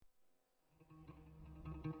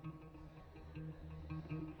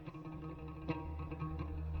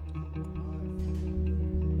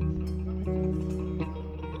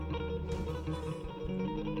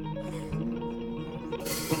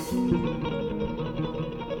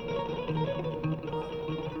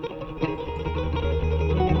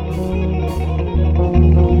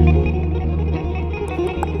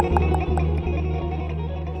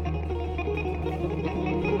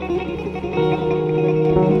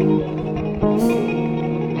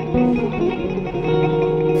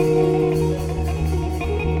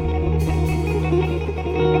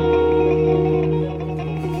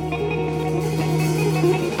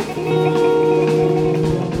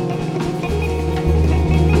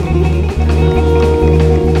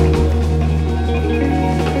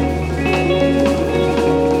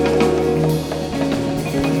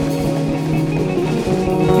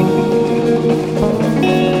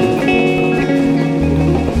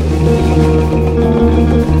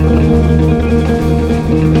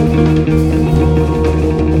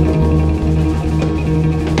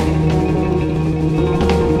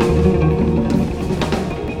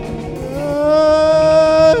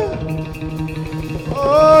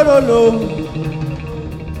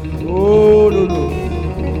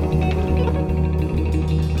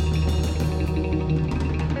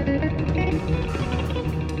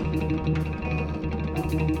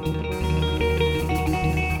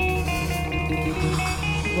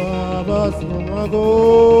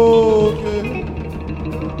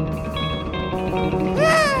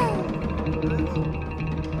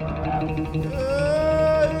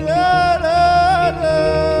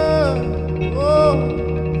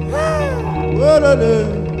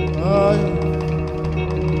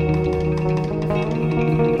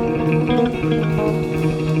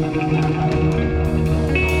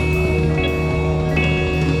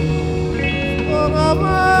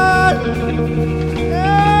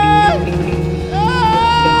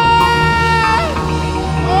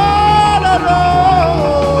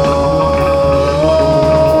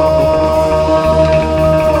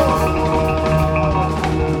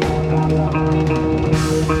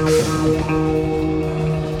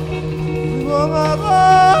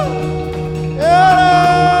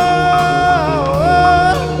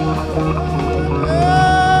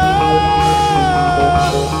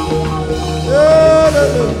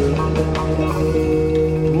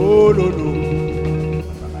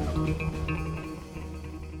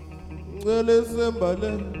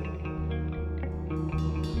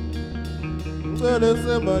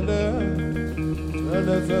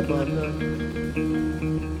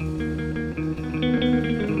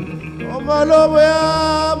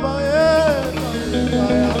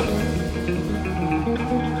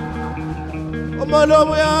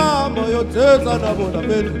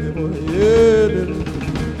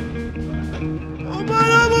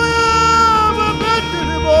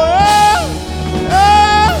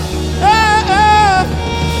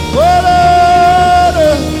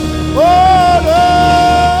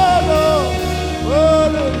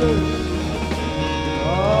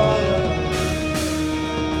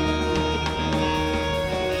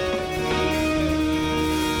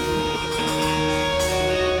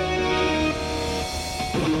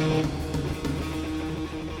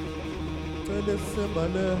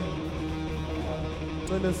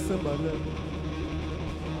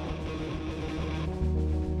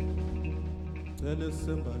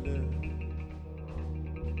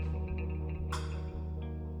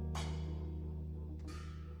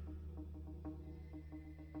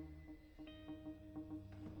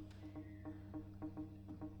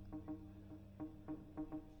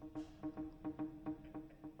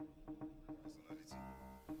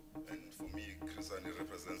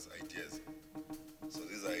Represents ideas. So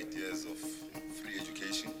these are ideas of free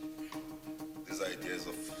education. These are ideas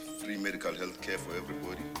of free medical health care for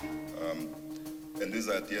everybody. And these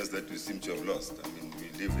are ideas that we seem to have lost. I mean, we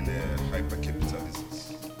live in a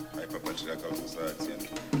hyper-capitalist, hyper-patriarchal society,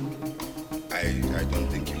 and I don't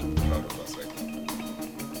think you'll be proud of us right now.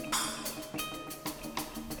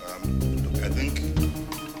 Look, I think,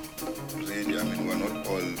 really, I mean, we're not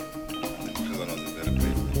all the prisoners of very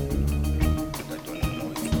brave.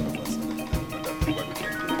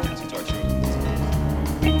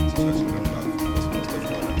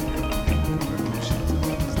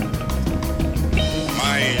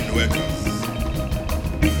 Mine workers.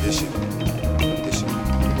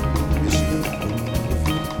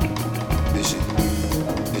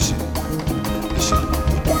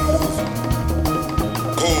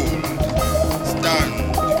 Cold, stand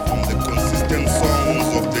from the consistent songs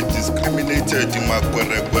of the discriminated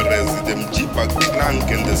Imagweregwerez, the Mjipa clank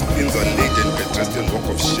and the spins are laden pedestrian walk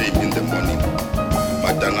of shame in the morning.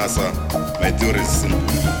 Madanasa, my theory is simple.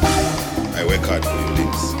 I work hard for your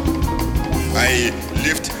limbs. I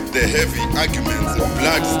lift the heavy arguments, the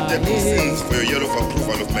blood-stabbing sins for your year of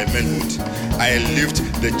approval of my manhood. I lift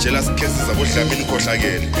the jealous cases of Oshlamin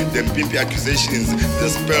Koshagel, the pimpy accusations, the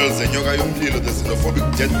spells, the Nyoga Yomlilo, the xenophobic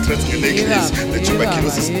death threats in the necklace, the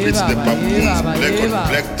tuberculosis spirits, the baboons, black on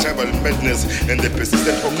black tribal madness, and the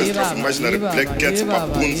persistent orchestra of imaginary black cats,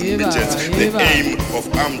 baboons, and midgets, the aim of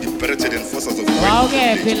armed, pirated enforcers of white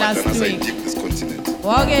privilege. Madanasa, I dig this continent.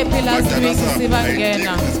 Madanasa, I dig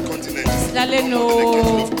this continent. Dale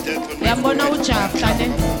no yambona uJafa ne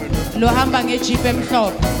lo hamba ngejeep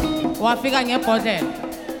emhlophe wafika ngebhodlela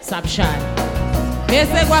sabshaya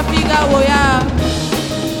bese kwafika woya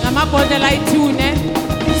ngamabhodlela ayithune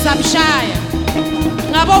sabshaya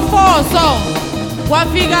ngabo foso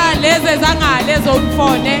kwafika leze zangale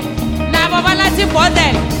zomfone nabo balathi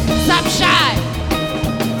ibhodlela sabshaya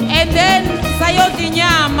and then sayodla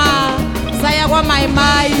inyama saya kwa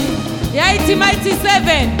mayimayi yayithi mighty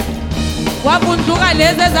 7 wabunduka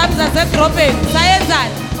lezi ezami zasedrobheni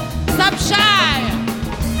sayenzani sabshaya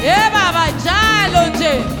baba njalo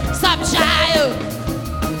nje sabshaya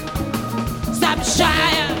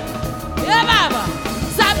sabshaya baba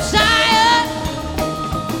sabshaya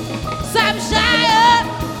sabshaya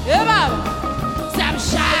baba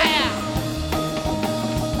sabshaya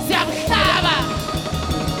siyamhlaba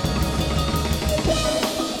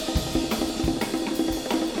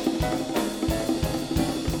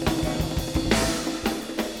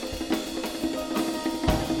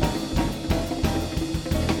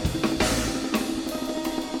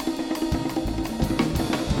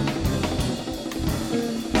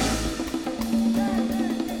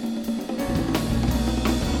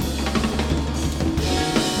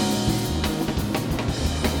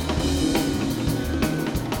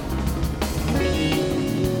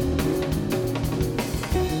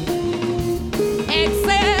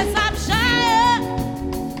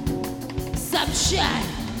Samshaya.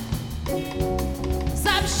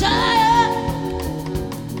 Samshaya.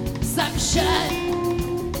 Samshaya.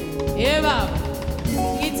 Yeah, baba.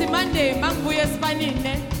 Ngithi Monday mangibuye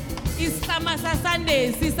esibanini isama sa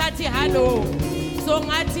Sunday sisathi hello. So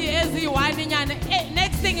ngathi ezi1 nyana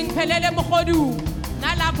next thing ngiphelele emhodu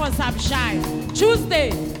nalapho Samshaya.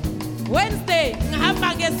 Tuesday, Wednesday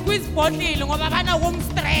ngihamba ngesqueeze bottle ngoba bana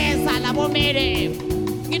kumstressa labo mele.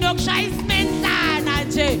 Nginokushaya isimenhlana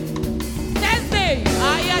nje. Thursday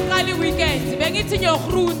ayaqala weekend bengithi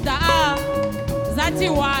nyokhruda zathi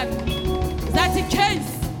 1 zathi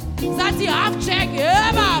case zathi half check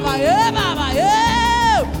baba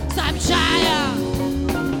Samshaya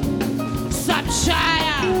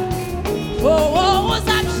Samshaya oh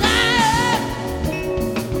Samshaya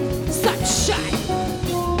Samshaya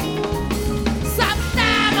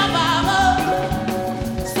Samshaya baba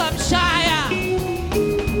Samshaya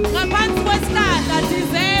ngaphansi kwesihlahla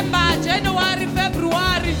December January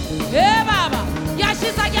February baba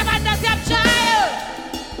yashisa nyabantu siyamshaya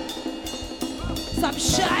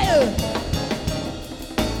Samshaya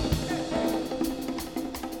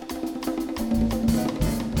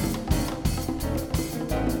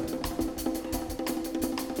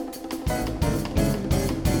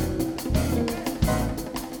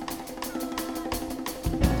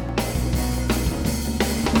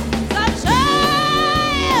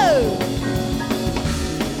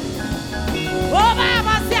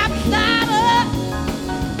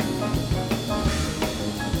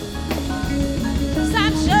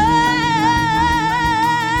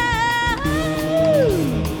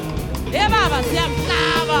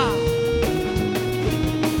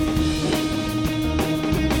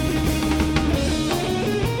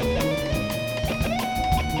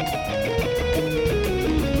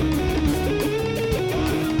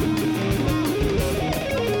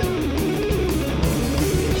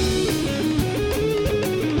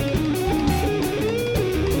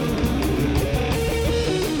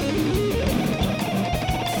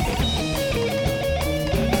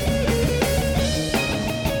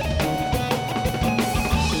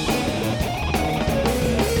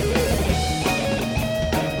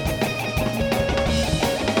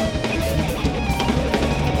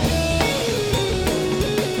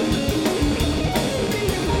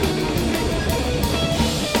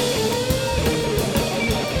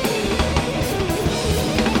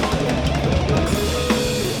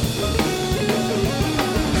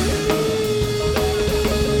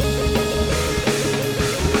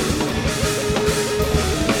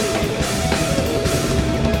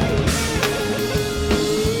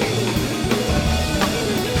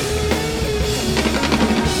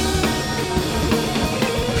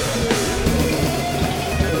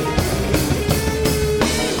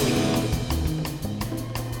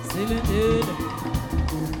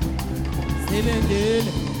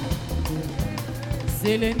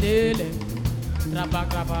Selendele, grapa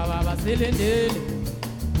baba, selendele,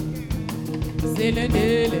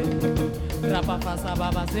 selendele, grapa fasa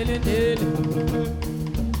baba, selendele,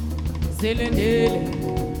 selendele,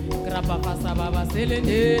 grapa fasa baba,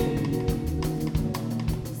 selendele,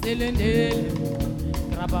 selendele,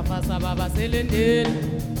 grapa fasa baba, selendele,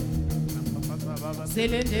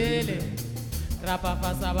 selendele, grapa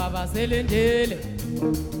fasa baba, selendele,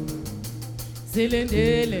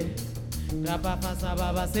 selendele. Grapa fasa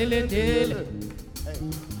baba selendele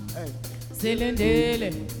selendele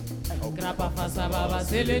grapa fasa baba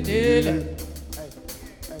selendele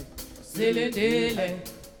selendele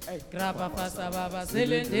grapa fasa baba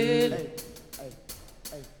selendele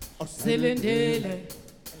selendele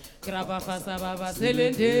grapa fasa baba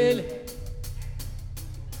selendele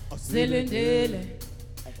selendele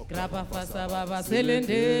grapa fasa baba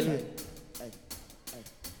selendele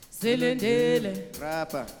selendele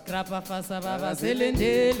grapa fasa baba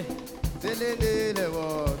selendele selendele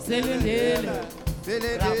selendele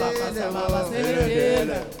grapa fasa baba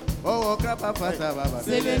selendele oh grapa fasa baba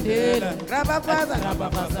selendele grapa fasa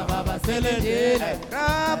baba selendele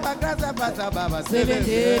grapa fasa baba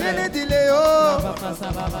selendele selendele oh grapa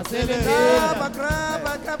fasa baba selendele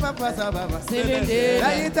grapa fasa baba selendele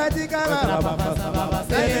la itati grapa fasa baba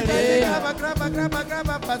selendele grapa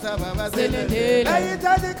fasa baba selendele la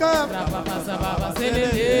itati grapa fasa baba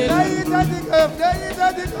selendele la itati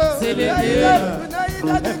selendele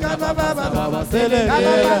baba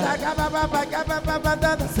selendele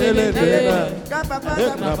grapa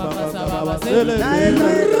fasa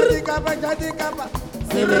baba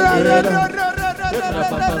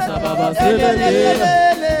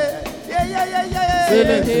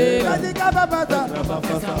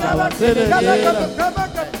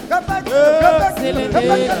selendele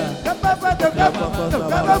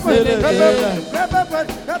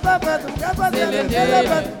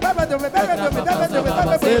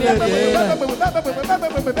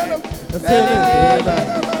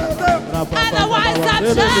Otherwise, I'm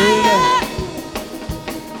shy.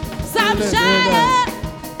 Some shy.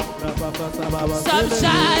 Some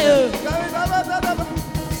shy.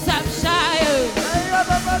 Some shy.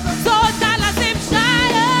 So tell us him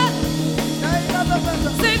shy.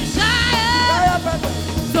 Sim shy.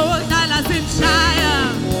 So tell us him shy.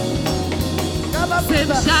 Sim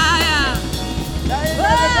shy. Oh,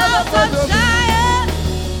 some shy.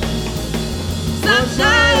 Some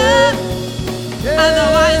shy.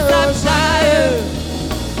 Otherwise, some shy.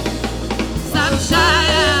 Some shy.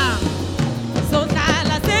 So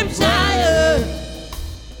tell us him shy.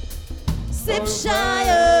 Sim shy.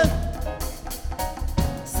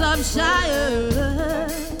 Some shy.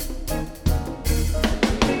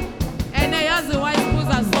 And I ask the wife who's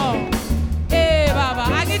a song. Hey, Baba,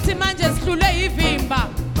 I need to manage slowly. Vimba,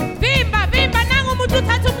 Vimba, Vimba, Nangu Mutu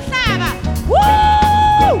Tatu Msaba.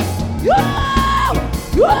 Woo! Woo!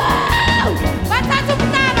 Woo! Batatu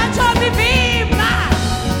Msaba, Chobi Vimba!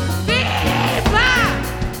 Vimba!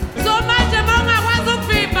 So much among our ones of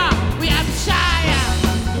Vimba. We have Shire.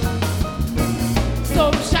 So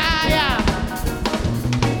Shire.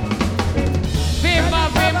 Vimba,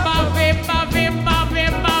 Vimba, Vimba, Vimba,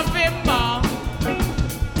 Vimba, Vimba.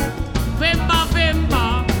 Vimba, Vimba.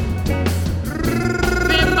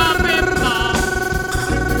 Vimba, Vimba.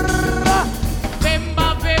 Vimba,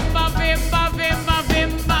 Vimba, Vimba, Vimba,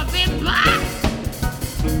 Vimba, Vimba.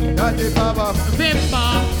 Daddy Baba, Vimba,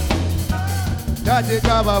 Daddy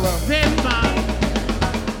Baba, Vimba.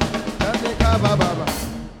 Daddy Baba,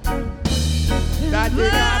 Daddy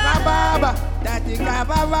Baba, Daddy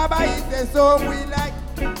Baba is the song we like.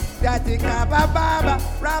 Daddy Baba,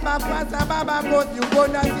 Rama Pasa Baba, but you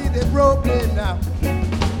gonna see the problem now.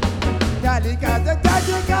 Daddy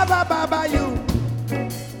Baba, you.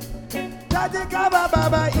 Daddy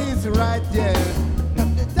Baba is right there.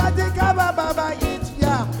 Daddy Baba is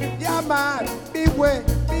yeah man. Beware,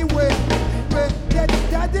 beware, beware.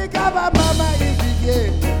 Daddy Baba is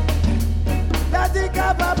here. Daddy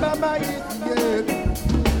Baba is here.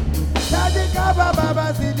 Daddy Baba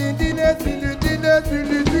silly dinner, silly dinner,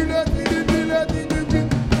 silly dinner, silly dinner, silly dinner.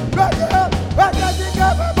 Daddy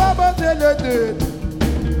Baba silly.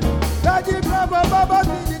 Daddy Baba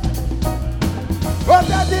silly. Oh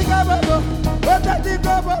Daddy Baba, oh Daddy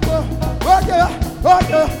Baba, oh yeah, oh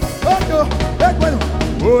yeah, oh yeah. Hey, bueno.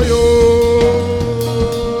 Oh yo,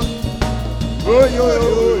 oh yo,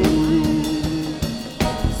 oh yo.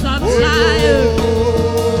 Some Shire.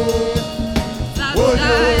 Some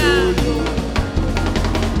Shire.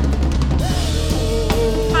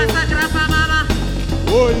 Pasa grapa mama.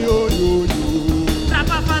 Oh yo, yo, yo.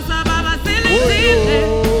 Grapa pasa baba silly silly.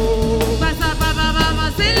 Pasa baba mama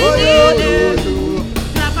silly Oh yo, silly. yo, yo.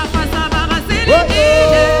 Grapa pasa baba silly Oh silly.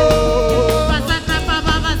 yo. Pasa grapa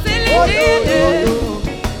baba silly Oh yo, yo, silly. yo.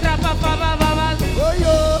 Grapa baba baba. Oh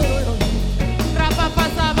yo, yo. Grapa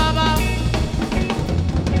pasa baba.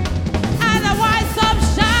 Otherwise, some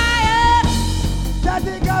Shire.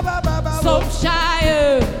 Daddy Baba, Some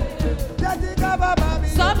Shire. Daddy Baba,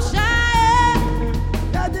 Some Shire.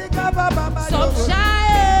 Daddy Baba, Some Daddy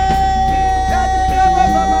Shire.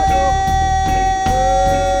 Baba,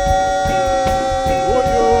 oh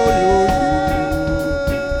yo, yo, yo.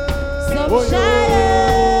 Some Oh, Shire.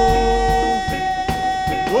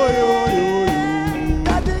 Oh yo, yo, yo.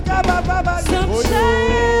 Daddy Baba, Some oh yo.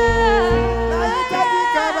 Shire. Daddy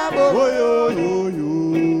Baba, oh yo, yo, yo.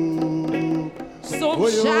 Some Oh,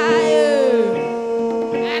 yo. Shire.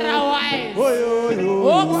 Otherwise, Oh yo, yo.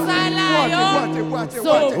 Oksalayo. Watch it. Some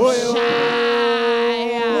Oh, yo.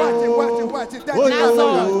 Shire. Watch it.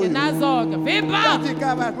 Nazog, Daddy Nazog. Vimba.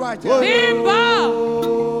 Baba, watch it. Vimba.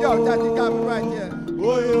 Yo, Daddy Baba, right here.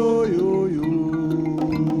 Oh yo yo yo.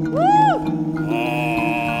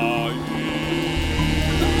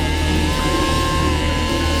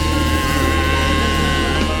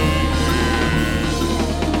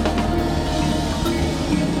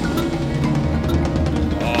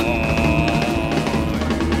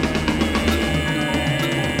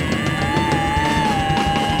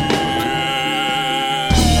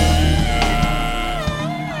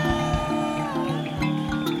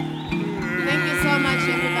 Thank you so much,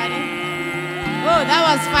 everybody. Oh, that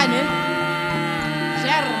was funny.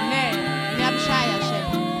 Sherne, Nyapshire, Shem.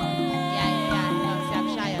 Yeah, no,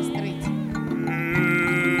 Nyapshire Street.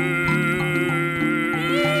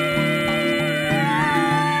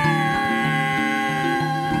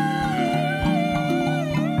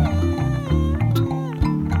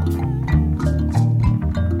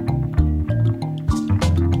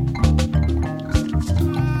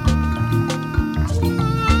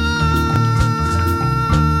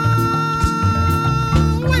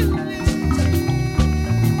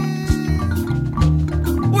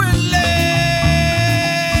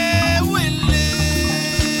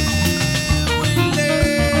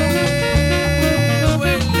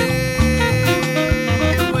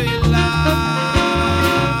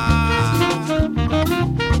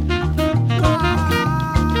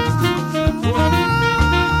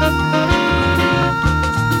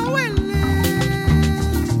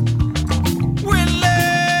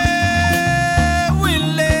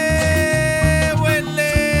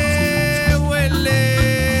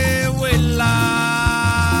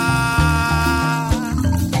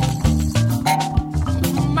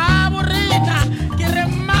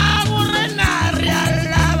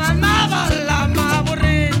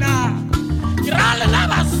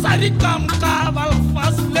 Marikam Kaval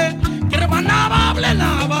Fasle, Kermanabable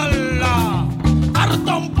Navala,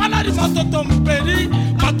 Artom Palari Matotom Peri,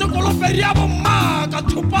 Matocolo Periabo Maga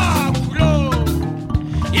Tupaculo,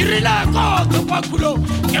 Irila Cotopaculo,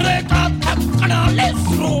 Kereka Takana,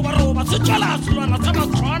 Lesro, Suchala, Sulana,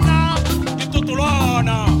 Samatrona,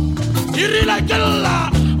 Tutulana, Irila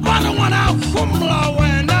Gella, Vanawana, Kumla,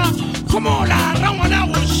 Wena, Kumola, Rawana,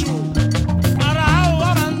 Wushu.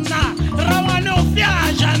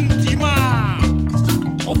 Jantima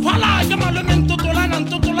Opala Yamalumento Tolana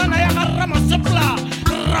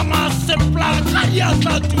Rama Sepla Kaya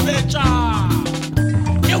Tubecha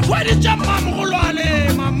Yawadi Jamam Hulane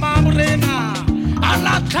Mamam Rena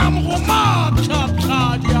Alakam Homa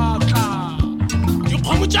Diaka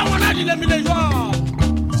Yukomuchawana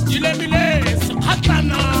Dilemile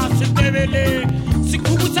Sakatana Setevele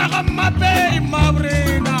Sikubutaka Mabe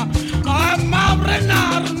Mabrena Mabrena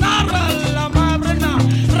Nara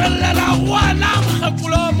la wana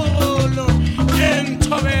mkhakulo molo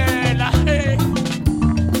entobela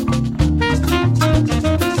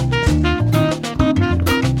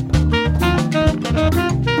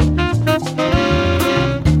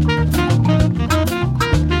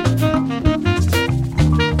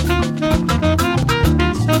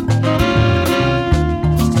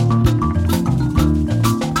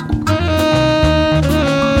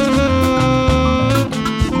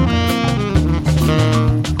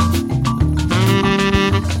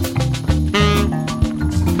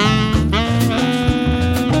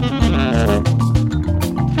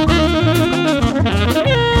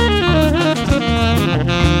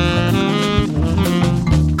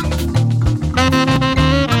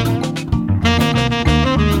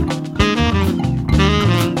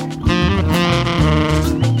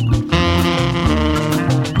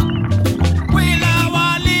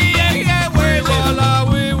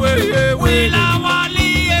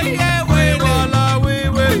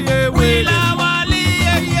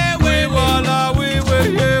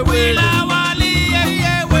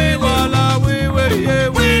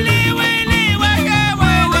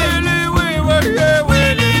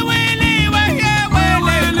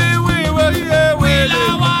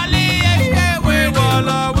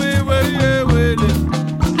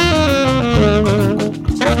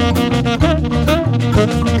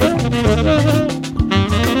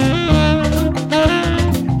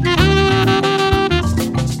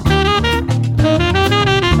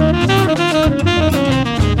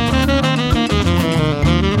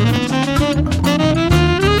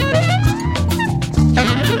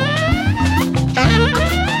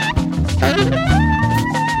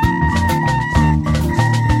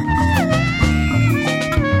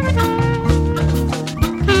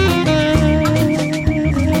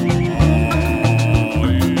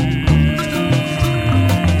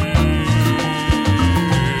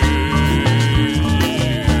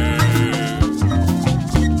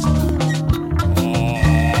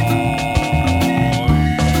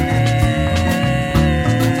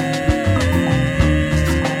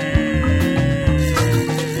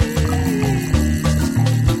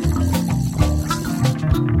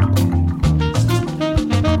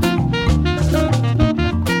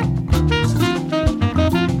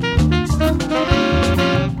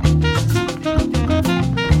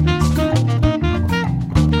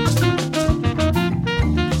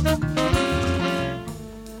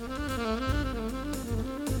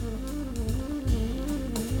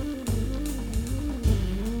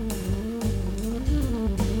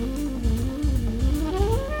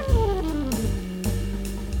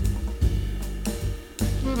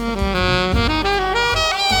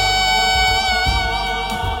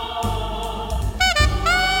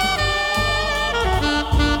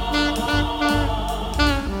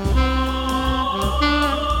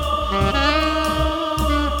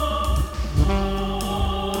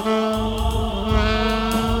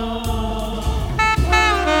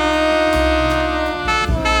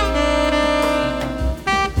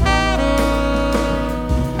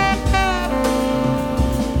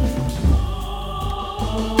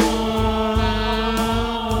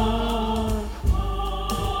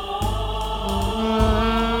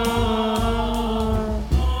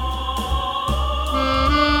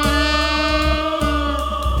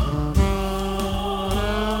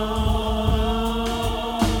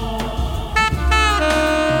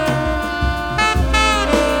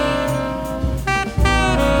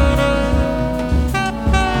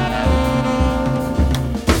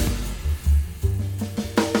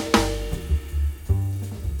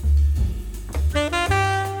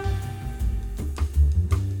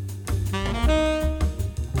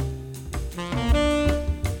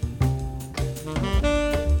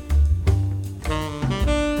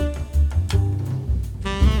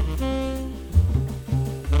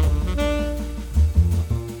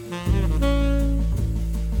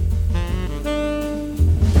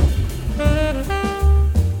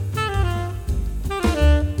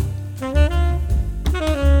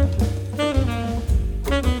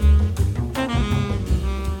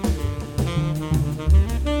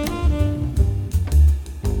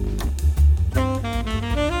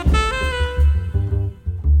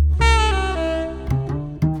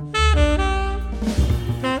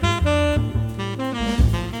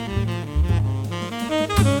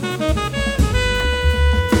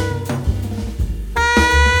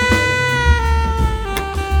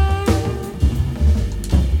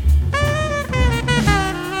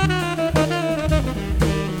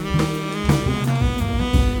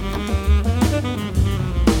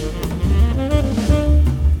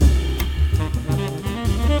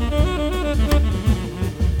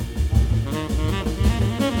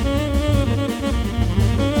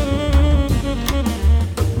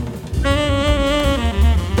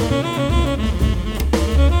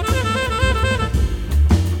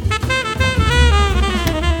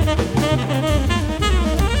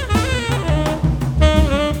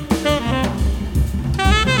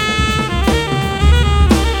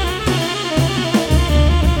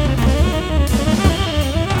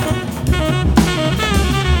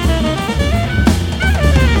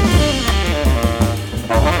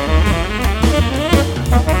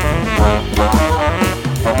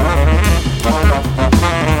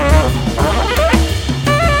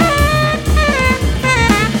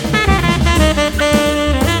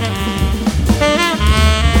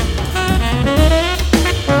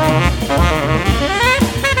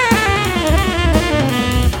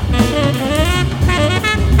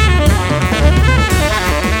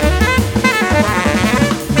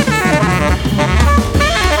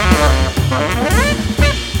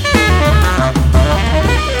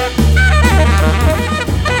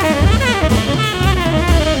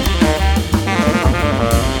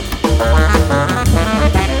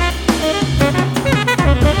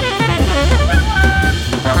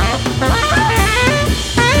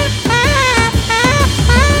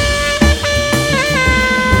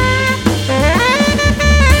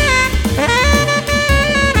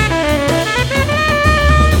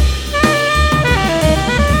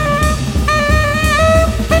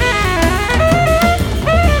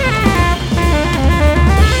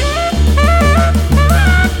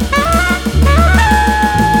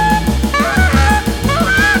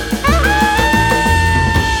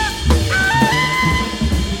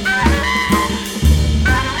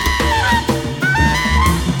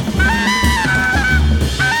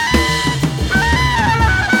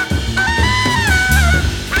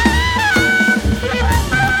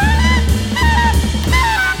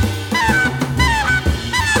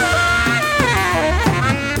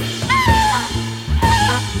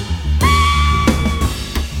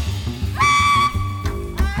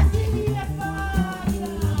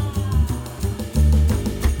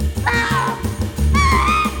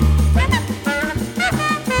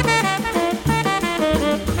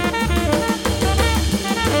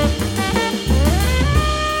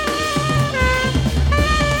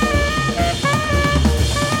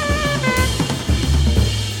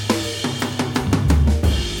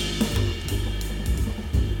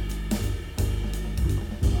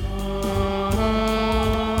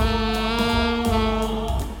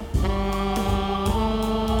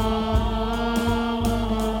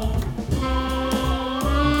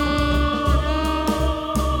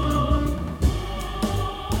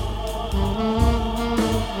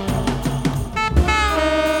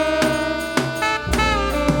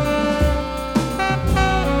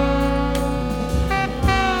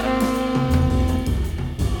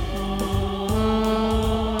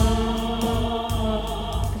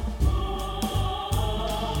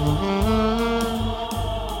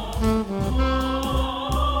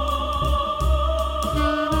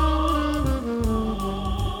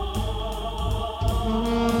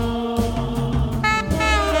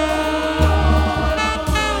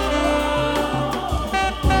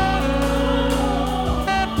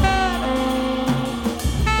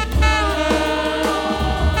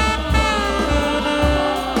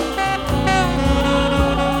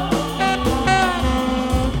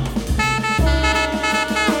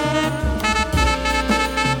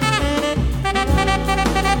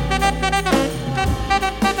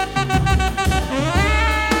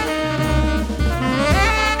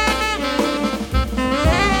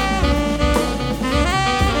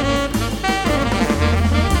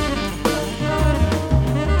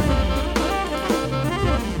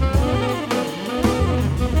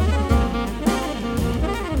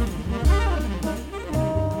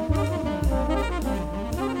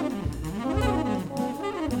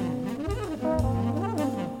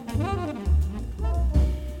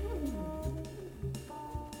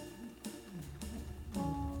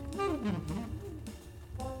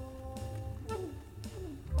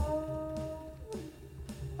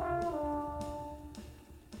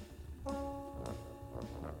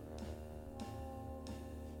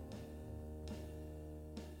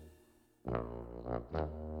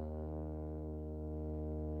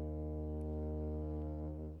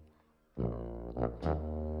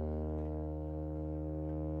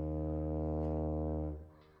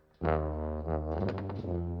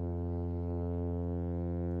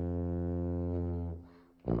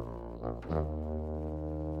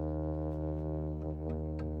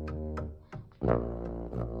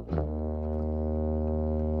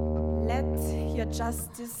Let your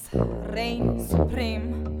justice reign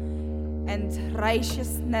supreme and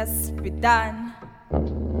righteousness be done.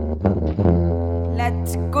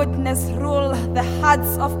 Let goodness rule the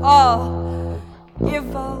hearts of all.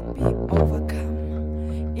 Evil be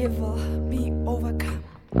overcome. Evil be overcome.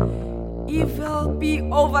 Evil be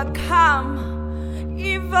overcome.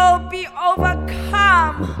 Evil be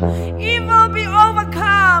overcome. Evil be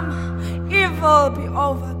overcome. Evil be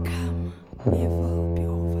overcome. Evil be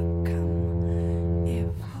overcome.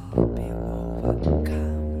 Evil be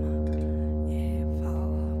overcome.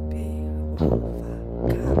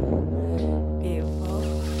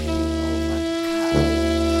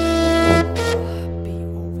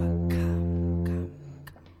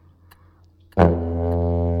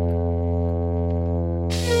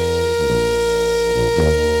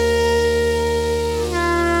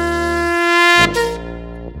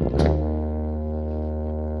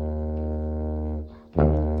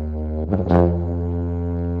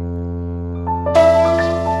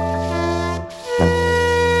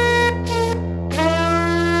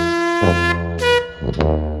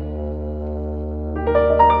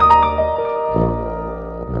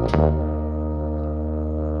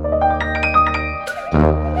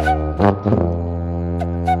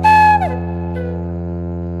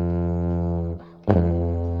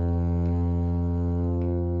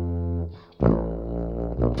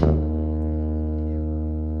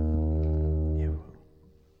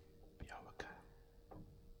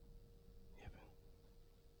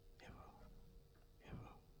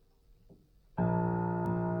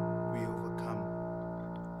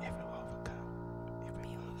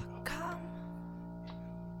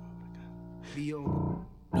 Evil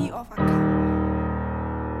be overcome. Be overcome. Be overcome.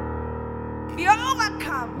 Be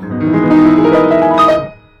overcome.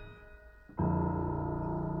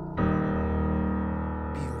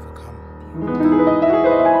 Be overcome.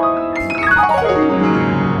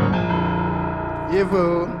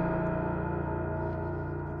 Evil.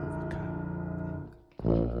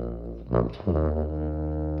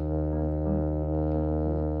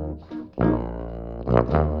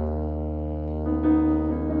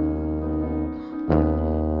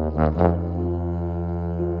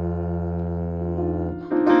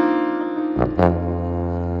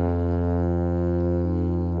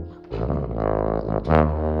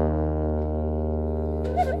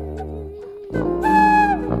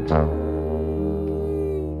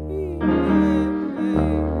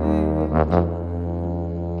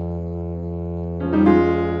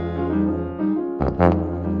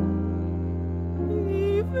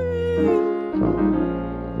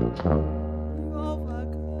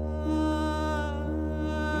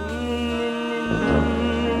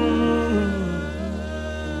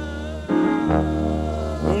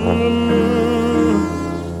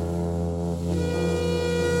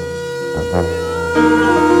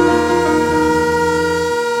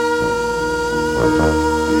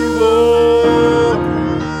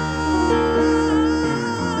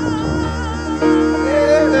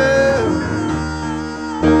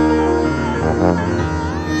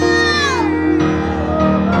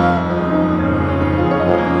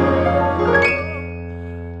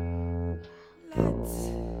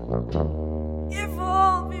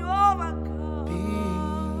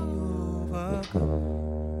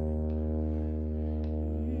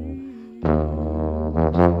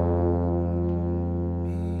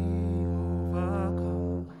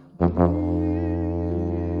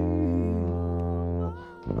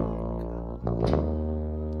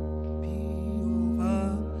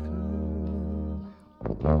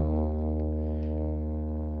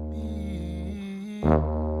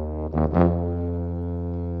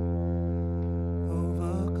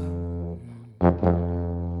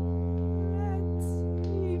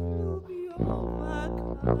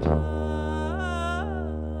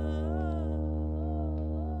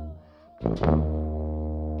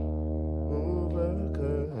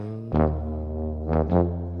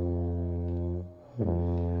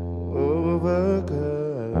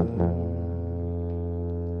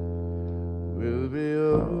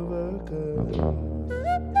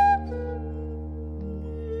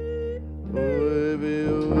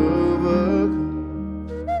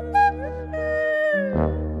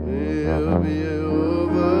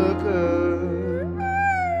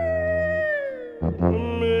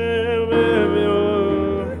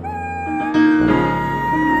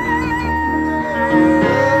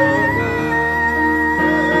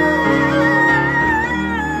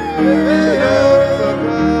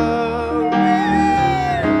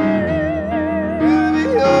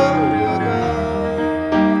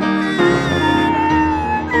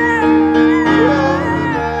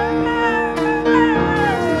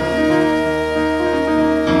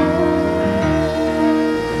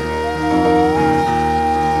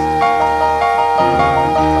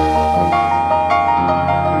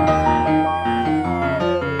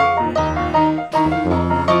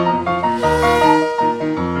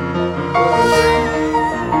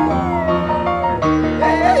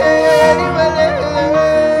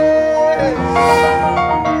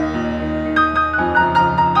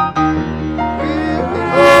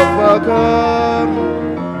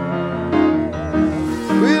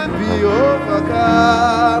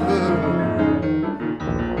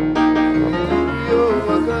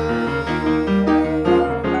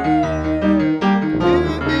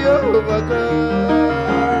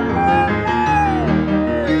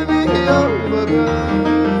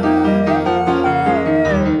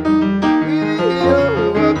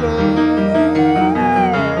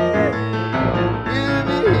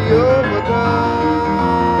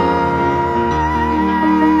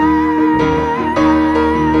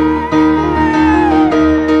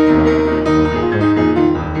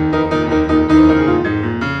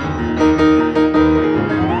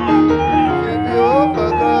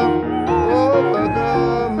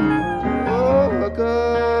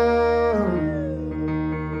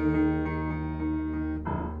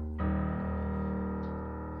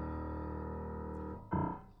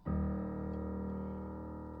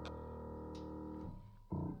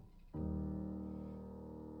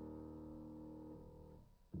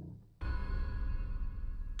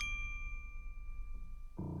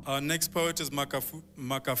 Our next poet is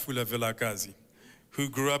Makafula Vilakazi, who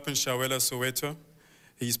grew up in Shawela, Soweto.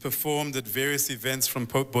 He's performed at various events from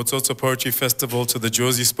Botsotso Poetry Festival to the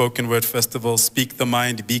Jozi Spoken Word Festival, Speak the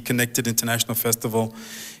Mind, Be Connected International Festival.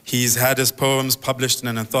 He's had his poems published in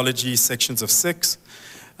an anthology, Sections of Six.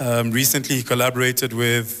 Recently, he collaborated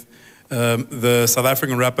with the South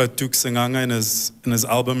African rapper Tuk Senganga in his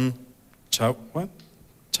album,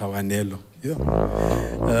 Chawanelo. Yeah.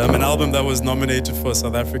 An album that was nominated for a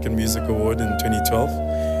South African Music Award in 2012.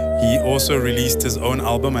 He also released his own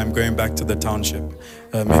album, I'm Going Back to the Township.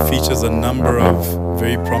 It features a number of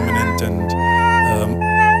very prominent and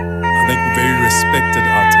I think very respected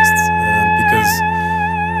artists because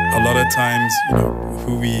a lot of times, you know,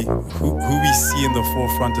 who we see in the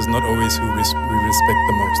forefront is not always who we respect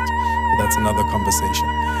the most. But that's another conversation.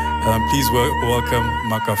 Please welcome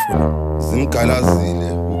Makafula.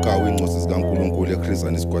 Zimgalazile ukawa inqosi zikaNkulunkulu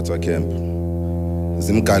eChristian Squatter Camp.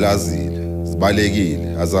 Zimgalazile,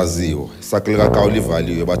 zibalekile, azaziwa. Sakuleka kauli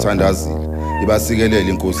ivaliwe bathandazile. Ibasikelela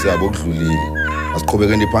inkosi yabo okudlulile.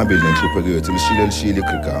 Asiqhubekeni phambili nenhlupheko yethu lishile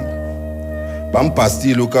igqigama.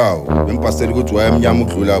 Bambhastile ukawo, bembhastele ukuthi wayemnyama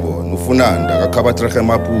ukudlula bona. Ufunanda akakhaba trehe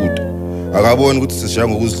emaputo. Akaboni ukuthi sishiya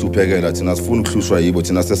ngokuzihluphekela thina sifuna ukuhlushwa yibo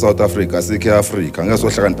thina se-South Africa sikhe Africa ngeke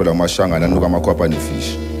sohlakaniphela amashangana anuka amakhwapha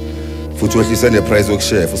nefish. Futhi wehlise neprice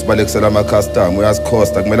yokushef usibalekisela ama-custom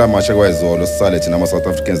uyazikhosta kumele amashe kwayizolo sisale thina ama-South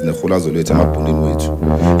Africans nehulazo lwethu emabhundini wethu.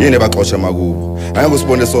 Yini baxoshe makubo angeke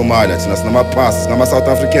usibone Somalia thina sinamapasi singama-South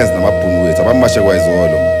Africans namabhunu wethu abamashe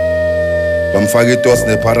kwayizolo. Bamfaka itosi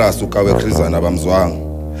neparas ukawe eChristian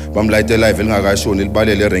abamzwanga. Bamlayite live elingakashoni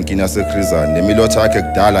libalele erenkini yaseChristian nemilotha yakhe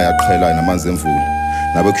kudala yaqhela namanzi emvula.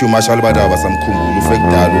 Nabe Q Marshall badaba samkhumbula ufe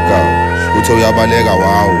kudala ukawo. Uthe uyabaleka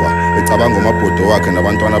wawa ecabanga ngomabhodo wakhe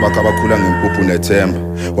nabantwana bakhe abakhula ngempuphu nethemba.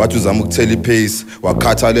 Wathi uzama ukuthela ipace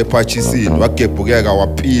wakhathala ephathisini wagebhukeka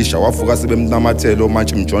wapisha wavuka sebemnamathelo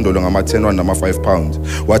manje imjondolo ngama-10 nama-5 pounds.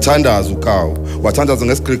 Wathandaza ukawo wathandaza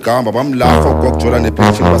ngesigqigamba bamlafa gokujola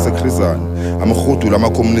nepension baseChristian. Amahudula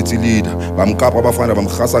ama-community leader bamkapha abafana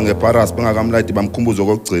bamhasa ngeparas bengakamlayiti bamkhumbuza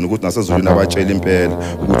okugcina ukuthi nasezulwini abatshela impela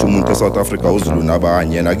ukuthi umuntu eSouth Africa uzulu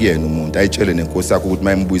nabanye yena kuyena umuntu ayitshele nenkosi yakhe ukuthi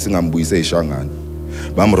mayembuyise ingambuyise eyishangana.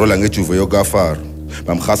 Bamrola ngejuve yokafaro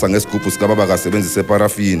bamhasa ngesigubhu sikababa kasebenzisa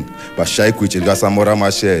eparafini bashaya igwitshe likaSamora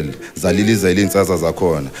Machel zalilizela insaza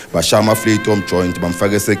zakhona bashaya ama-flate joint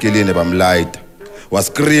bamfaka esekeleni bamlayita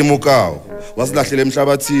wascream ukawo wasilahlela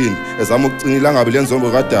emhlabathini ezama ukucina ilangabi lenzombo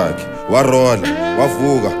kadakhe warola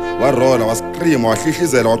wavuka warola wascream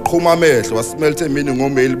wahlihlizela waqhuma amehlo wasimelthe emini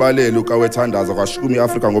ngombe elibalele ukawe ethandaza kwashukuma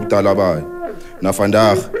iAfrica ngobudala bayo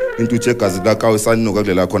nafandaga intuthu egazi likaKawu isanuka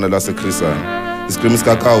kulela khona laseChristian. Iscream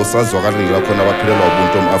sikakawu sazwakalela khona abaphelelwa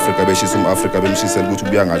ubuntu omAfrika beshisa umAfrika bemshisela ukuthi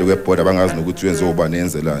ubuya ngale kwebhoda bangazi nokuthi wenze ubani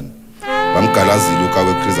yenzelani. Bamgalazile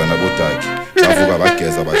ukawe eChristian nabodakhe bavuka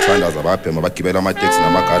bageza bathandaza babhema bagibela amateksi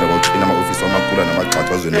namagala bawuqina ama-ofisi wamakhula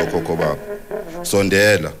namagxathu azweni okhokho babo.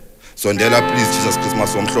 Sondela please Jesus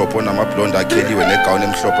Christmas omhlophe onamablonde akheliwe negawuni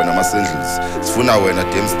emhlophe namasendlisi. Sifuna wena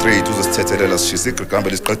demonstrate uzosithethelela sishisa igqigamba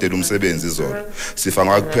lisiqedela umsebenzi izolo. Sifa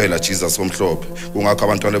ngakuphela Jesus omhlophe. Kungakho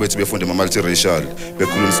abantwana bethu befunde ama-multiracial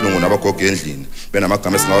bekhuluma isilungu nabagogo endlini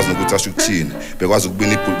benamagama esingawazi nokuthi asho ukuthini bekwazi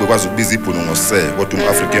ukubiza ibhunu ngose kodwa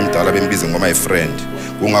umAfrika emdala bembize ngoma yi-friend.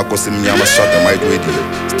 Kungakho simnyama sishada ama-wedding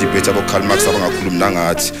sidibhethe abo-Karl Marx abangakhulumi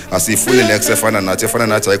nangathi asiyifuni next efana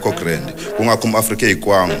nathi ayikho grand. Kungakho umAfrika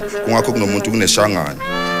eyikwangu kungakho kunomuntu kuneshangana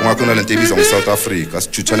kungakho nalento ebizwa ngeSouth Africa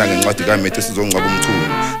sijuthana ngencwadi kaMatthew sizongcwaba umchunu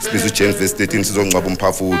sibiza uJames verse 13 sizongcwaba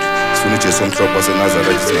umphafudi sifuna uJesu omhlophe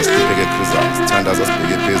waseNazareth singasihlupheke eChristian sithandaza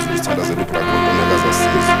sibheke phezulu sithandazela uBrakhona onekaza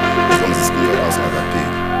sizwe uzonke sisikhumbula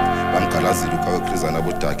asingakapheli. Bamgalazile ukawe eChristian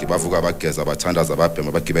abodakhe bavuka bageza bathandaza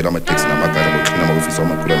babhema bagibela amateksi namagala boqhina ama-ofisi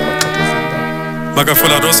wamakhula namagxathu ezindaba.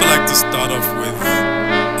 Makafula, I'd also like to start off with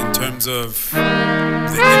in terms of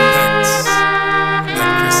the impacts that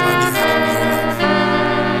Chris Ali had on your life.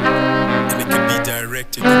 And it can be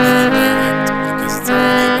direct, it can be indirect, because it's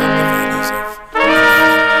really about the values of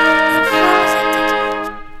and represented.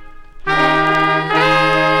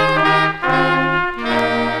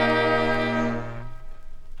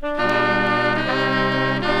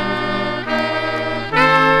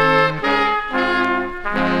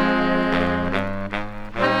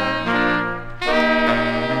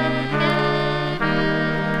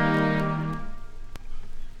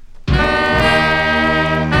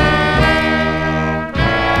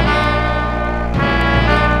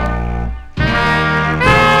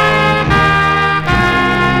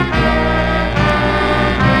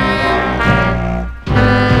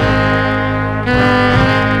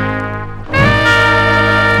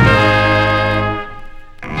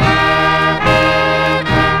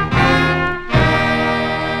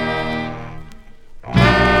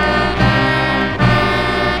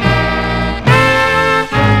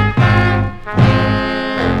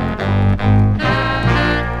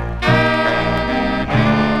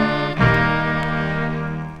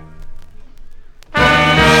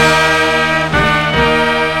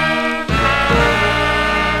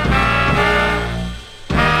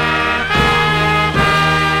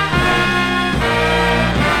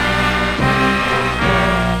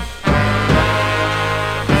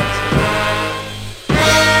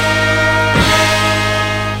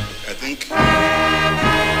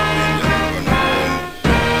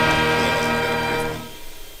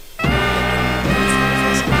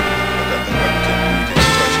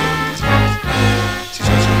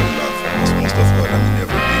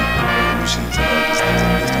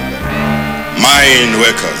 Mine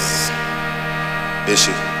workers.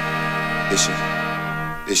 Eshe, eshe,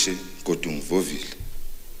 eshe, kodung vovil.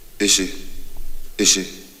 Eshe, eshe,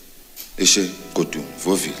 eshe, kodung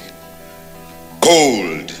vovil.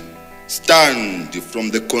 Cold, stand from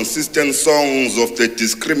the consistent songs of the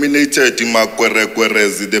discriminated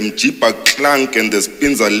Makwerekwerezi, the Mjipa clank and the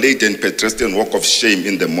spins are late and pedestrian walk of shame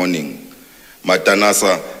in the morning.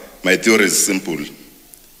 Matanasa, my theory is simple.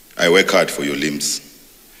 I work hard for your limbs.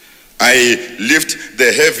 I lift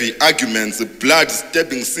the heavy arguments,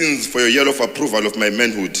 blood-stabbing sins for your yell of approval of my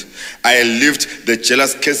manhood. I lift the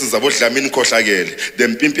jealous cases of Odlamin Koshagel, the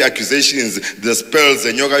Mpimpi accusations, the spells,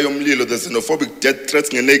 the Nyoga Yomlilo, the xenophobic death threats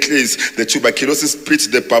in necklace, the tuberculosis pitch,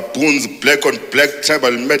 the baboons, black on black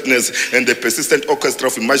tribal madness, and the persistent orchestra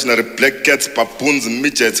of imaginary black cats, baboons,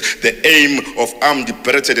 midgets, the aim of armed,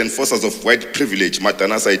 berated enforcers of white privilege.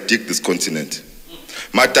 Matanasa, I dig this continent.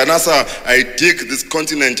 Matanasa, I dig this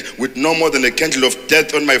continent with no more than a candle of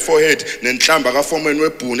death on my forehead. Nenhlamba kafomen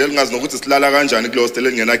webhuni elingazi nokuthi silala kanjani kulo hostel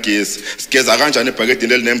elingenagesi. Sigeza kanjani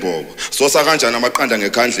ebhaketini elinembobo. Sosa kanjani amaqanda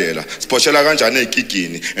ngekhandlela. Siphoshela kanjani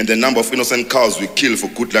ezigigini. And the number of innocent cows we kill for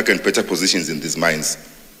good luck and better positions in these mines.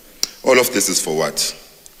 All of this is for what?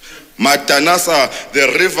 Matanasa,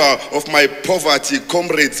 the river of my poverty,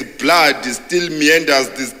 comrades' blood still meanders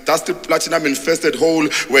this dusty platinum-infested hole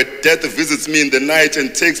where death visits me in the night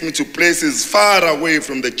and takes me to places far away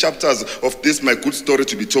from the chapters of this my good story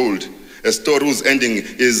to be told. A story whose ending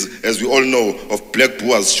is, as we all know, of black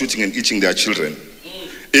boas shooting and eating their children.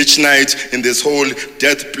 Each night in this whole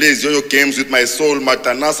death plays yo-yo games with my soul.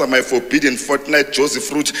 Matanasa, my forbidden fortnight Joseph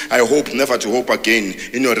fruit. I hope never to hope again.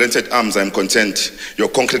 In your rented arms I am content. Your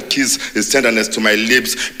concrete kiss is tenderness to my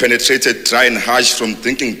lips, penetrated dry and harsh from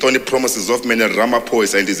thinking thorny promises of many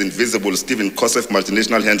Ramaphosa and his invisible Stephen Kosef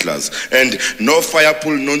multinational handlers. And no fire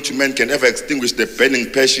pool known to men can ever extinguish the burning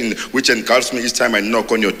passion which engulfs me each time I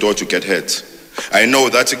knock on your door to get hurt. I know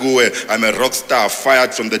that I'm a rock star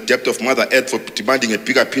fired from the depth of Mother Earth for demanding a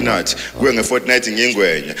bigger peanut. Going a fortnight in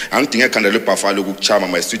Ingwenya. I'm thinking I can look buffalo kuchama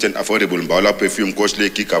my sweet and affordable mbawala perfume koshile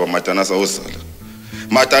kikaba Matanasa osala.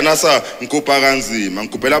 Matanasa ngikupa kanzima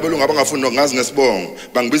ngikupela abelungu abangafuni nokungazi ngesibongo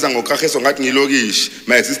bangibiza ngokaheso ngathi ngilokishi.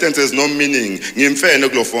 My existence has no meaning. Ngimfene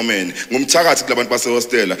kulo foreman ngumthakathi kulabantu base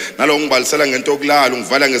hostela nalo ngibalisela ngento okulala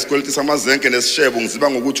ngivala ngesikweliti samazenke nesishebo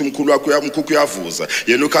ngiziba ngokuthi umkhulu wakho uyamkhukhu uyavuza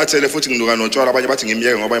yena ukhathele futhi nginuka notshwala abanye bathi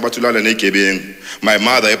ngimiyeke ngoba abanye bathulala negebengu. My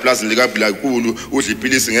mother eplazini lika Blackpool udla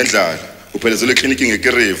ipilisi ngendlala uphelezele clinic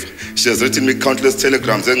ngekiriva. She has written me countless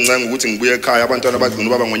telegrams encenga ukuthi ngibuye ekhaya abantwana bagcina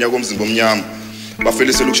baba ngonyaka omzimba omnyama.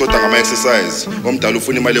 Bafelisela ukushoda ngama-exercise omdala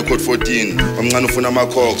ufuna imali ye-code 14 omncane ufuna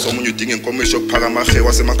ama-cox omunye udinga inkomishi yokuphaka amahewu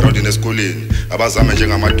asemagrawundini esikoleni abazame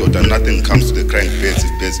njengamadoda. Nothing comes to the crying birds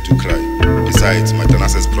if birds do cry. Besides,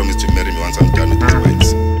 Matanasa has promised to marry me once I'm done with these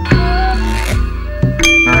mines.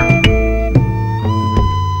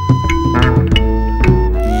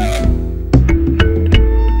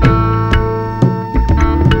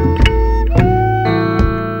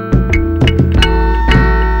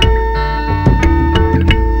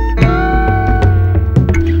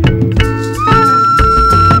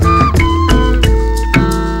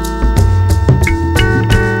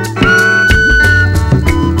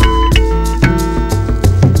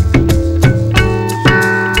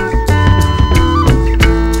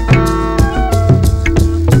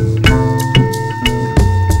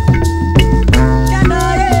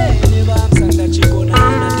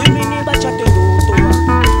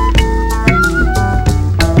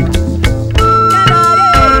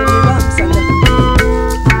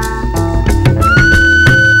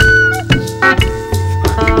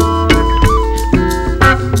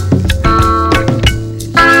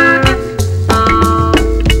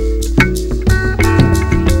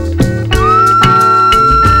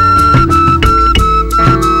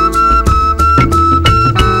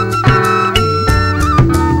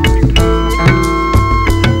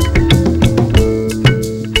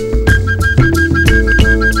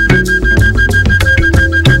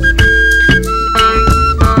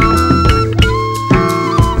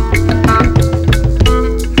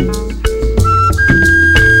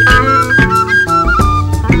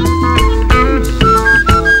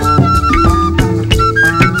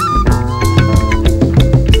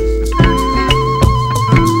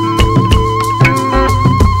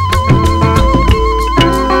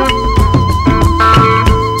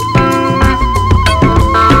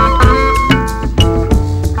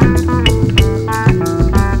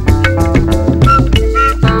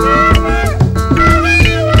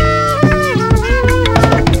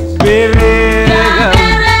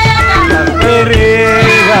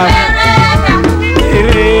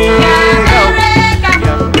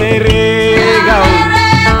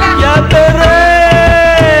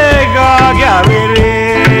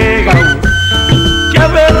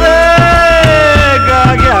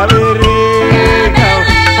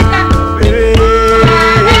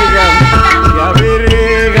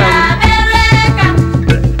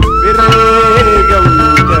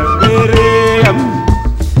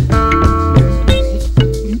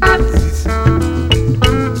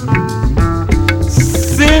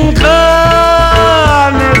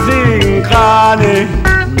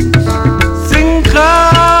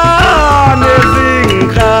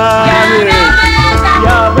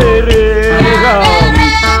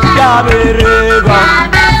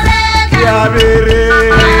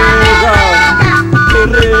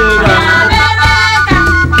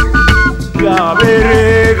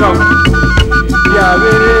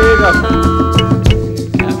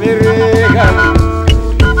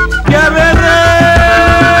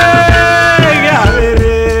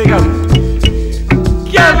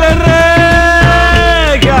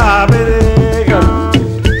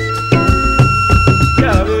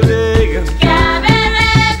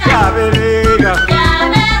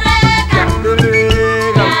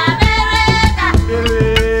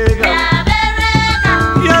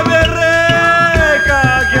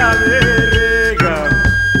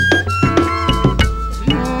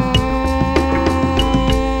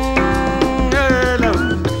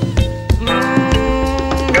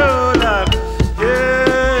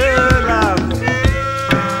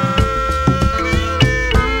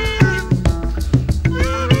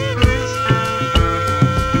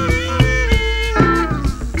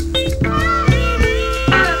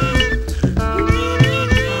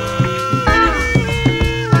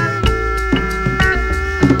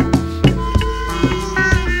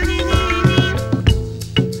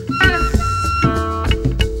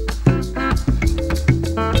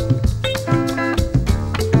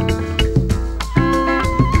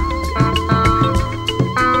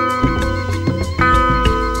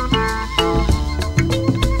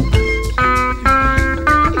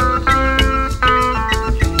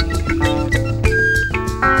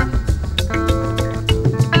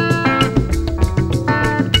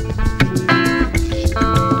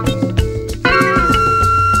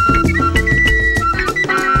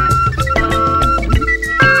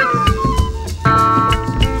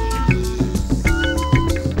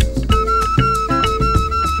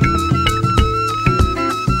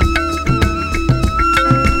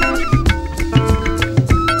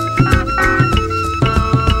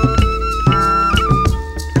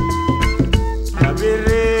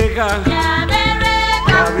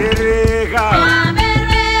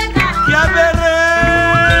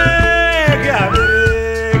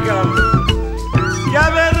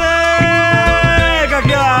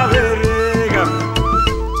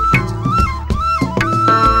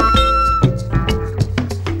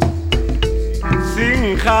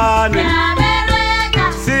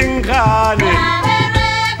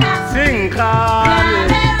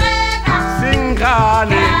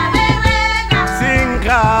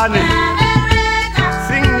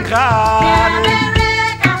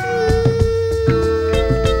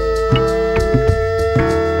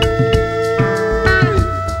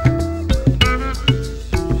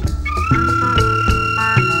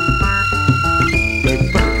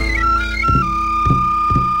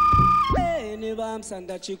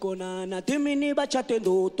 chikona na timini bachate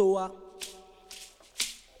ndotoa.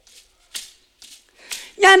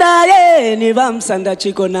 Nyanda ye ni vamsanda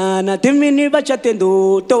chikona na timini bachate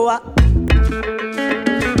ndotoa.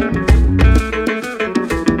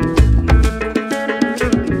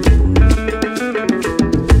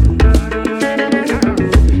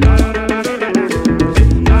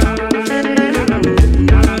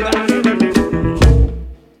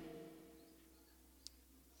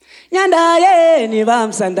 Nyanda ye ni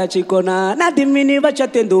vamsanda chikona na timini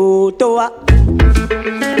bachate ndotoa.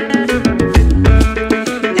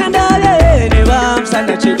 Nyanda ye ni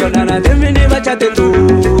vamsanda chikona na timini bachate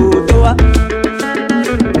ndotoa.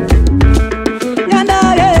 Nyanda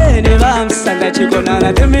ye ni vamsanda chikona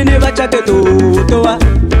na timini bachate ndotoa.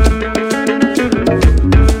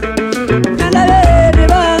 Nyanda ye ni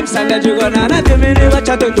vamsanda chikona na timini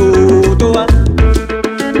bachate ndotoa.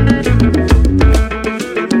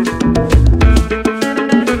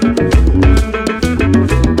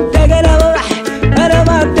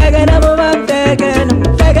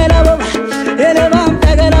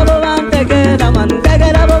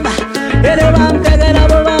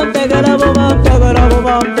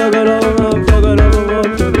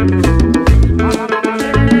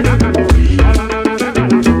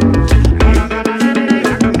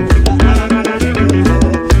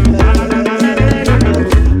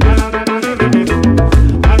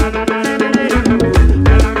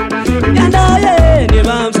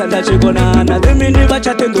 Chikonana temini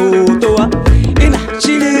bachate ndotoa ina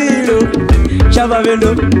chililo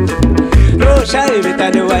chavavendo rosha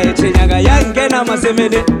ibetane waechenyaga yange na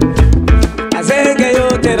masemene azenge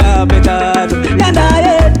yote rabetano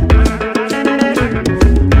nyandaye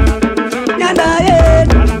nyandaye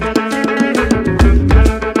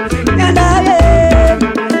nyandaye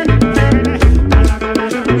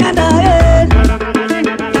nyandaye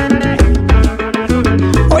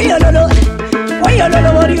oyololo oyololo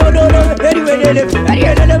oyololo very very very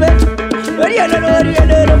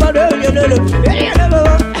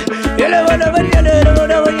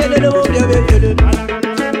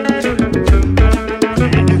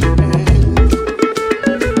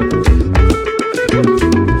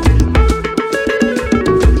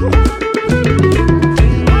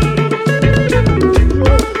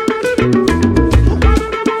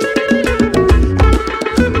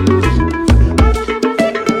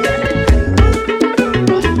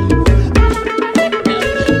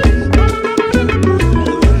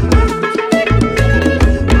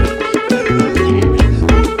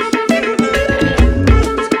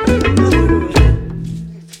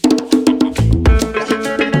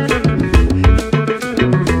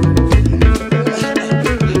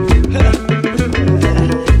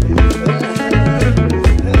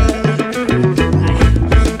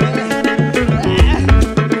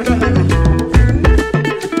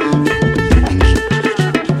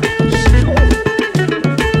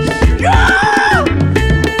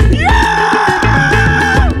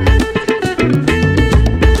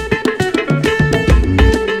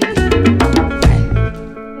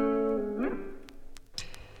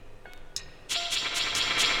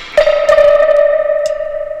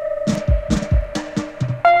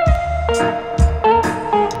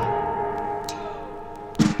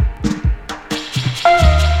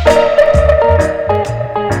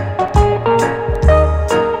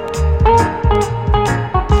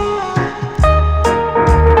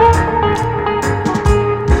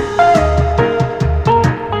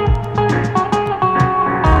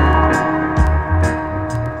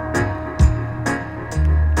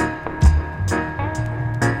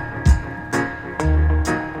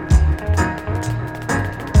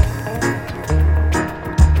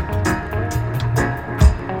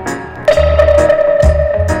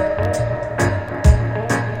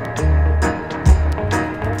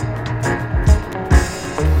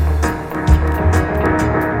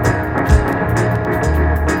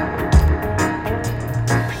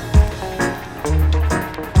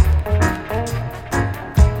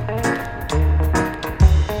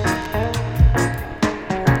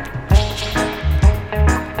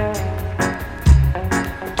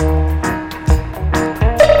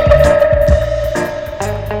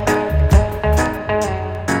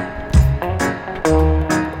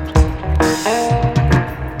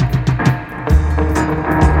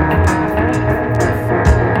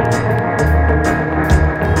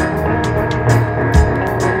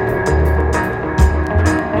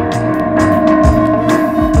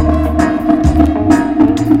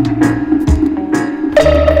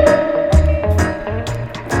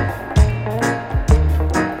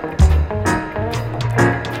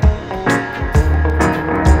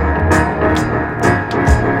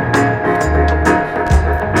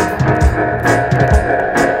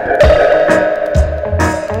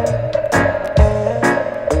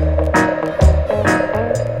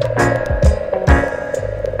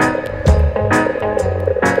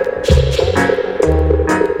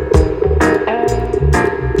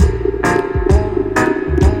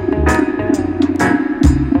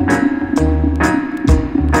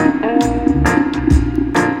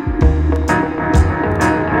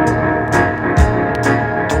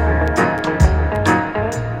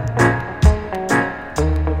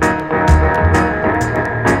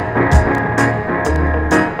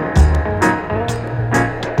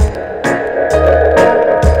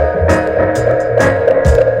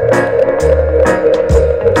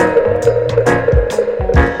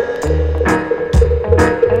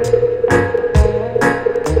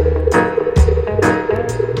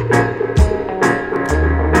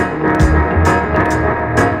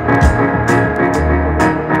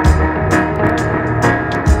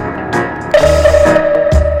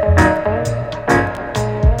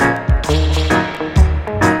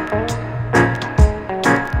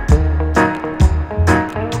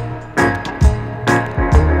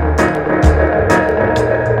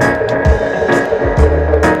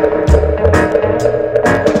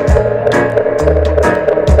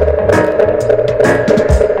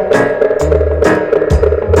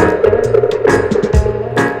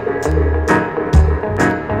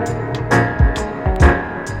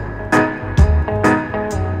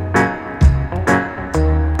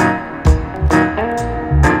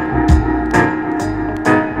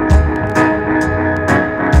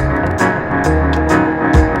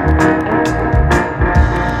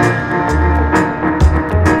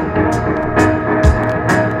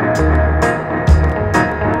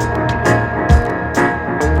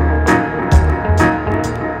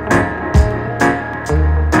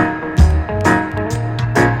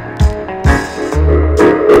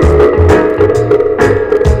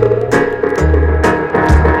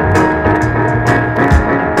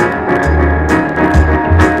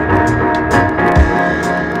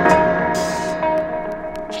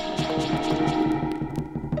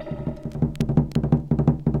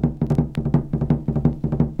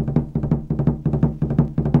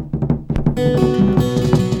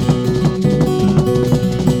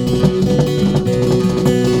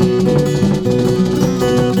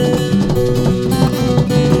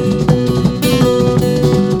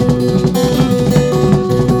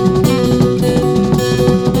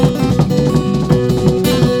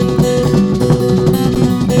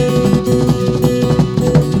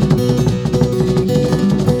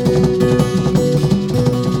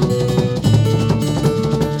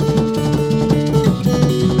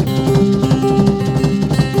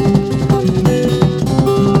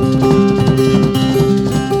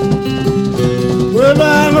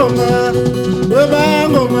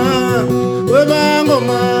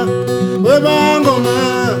webangoma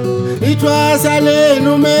ithwasa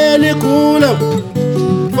lenu melikhula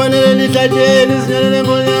fanele lihlatsheni sinyelele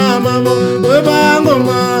ngonyama bo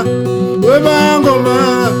webangoma webangoma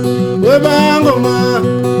webangoma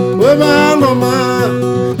webangoma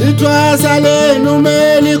ithwasa lenu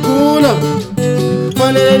melikhula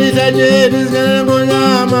fanele lihlatsheni sinyelele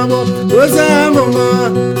ngonyama bo wezangoma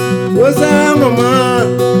wezangoma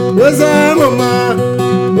wezangoma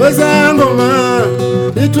wezangoma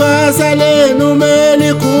ithwasa lenu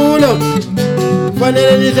melikhula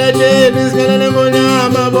fanele lihlatsheni sinyelele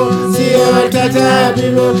ngonyama bo siyolithatha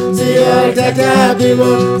bibo siyolithatha bibo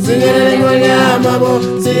sinyelele ngonyama bo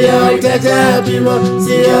siyolithatha bibo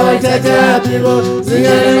siyolithatha bibo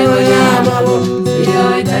sinyelele ngonyama bo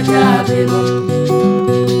siyolithatha bibo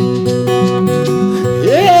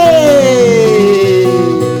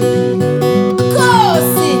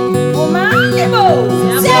Kosi, umangibo,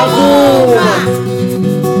 Siyavuma.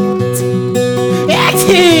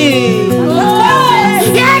 Yathi!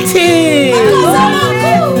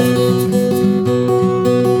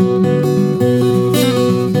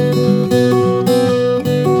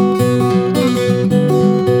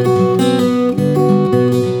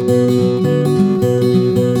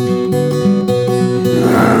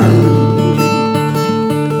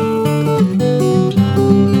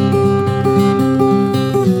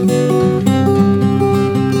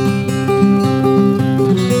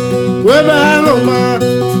 Webangoma,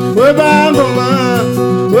 webangoma,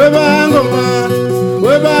 webangoma,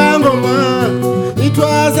 webangoma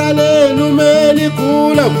ithwasa lenu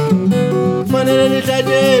melikhula fanele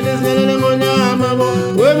lihlatsheni sinyelele ngonyama bo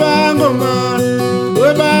webangoma,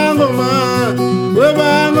 webangoma,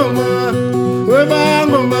 webangoma,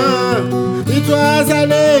 webangoma ithwasa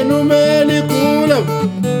lenu melikhula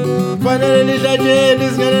fanele lihlatsheni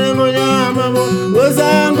sinyelele ngonyama bo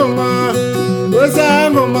wezangoma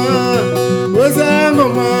wezangoma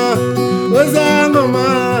wezangoma wezangoma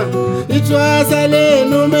ithwasa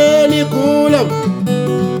lenu melikhula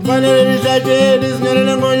fanele lihlatsheni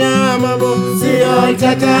sinyelele ngonyama bo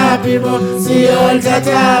siyolithatha bibo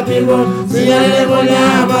siyolithatha bibo sinyelele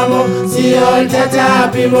ngonyama bo siyolithatha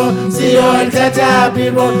bibo siyolithatha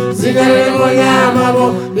bibo sinyelele ngonyama bo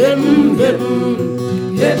hem hem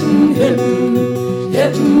hem hem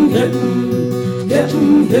hem hem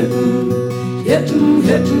hem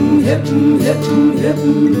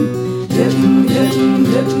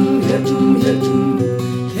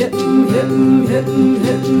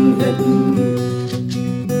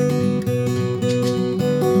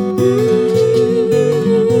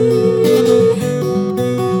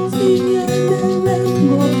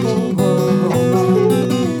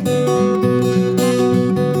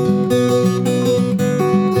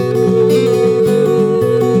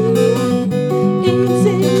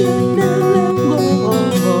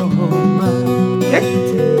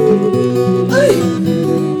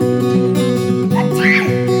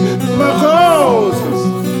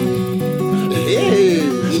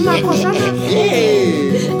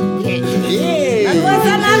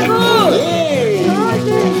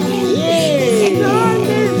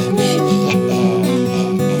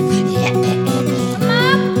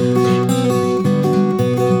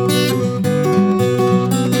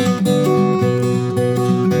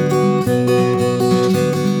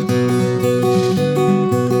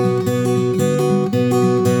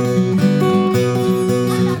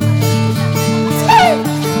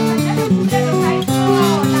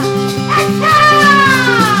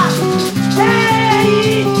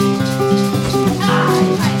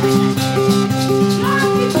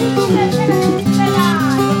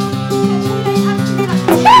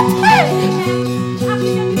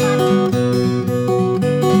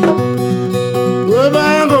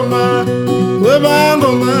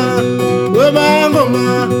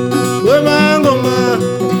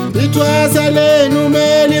ithwasa lenu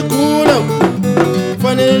melikhula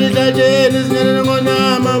fanele lihlatsheni sinyelele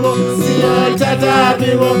ngonyama bo siyolithatha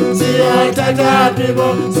bibo siyolithatha bibo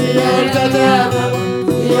siyolithatha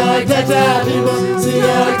bibo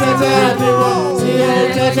siyolithatha bibo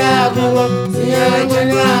siyolithatha bibo sinyelele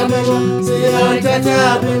ngonyama bo siyolithatha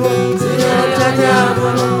bibo siyolithatha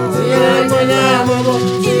bibo sinyelele ngonyama bo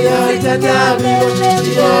siyolithatha bibo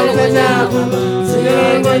siyolithatha bibo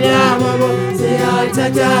sinyelele ngonyama bo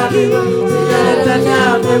siyolithatha bibo siyolithatha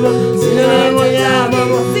bibo sinyelele ngonyama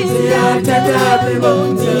bo siyolithatha bibo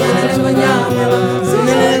sinyelele ngonyama bo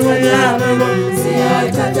sinyelele ngonyama bo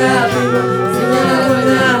siyolithatha bibo sinyelele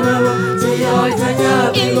ngonyama bo siyolithatha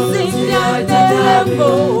bibo siyolithatha bibo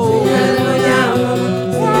sinyelele ngonyama bo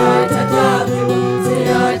siyolithatha bibo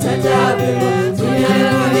siyolithatha bibo sinyelele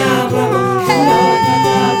ngonyama bo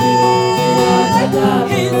siyolithatha bibo siyolithatha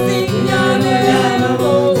bibo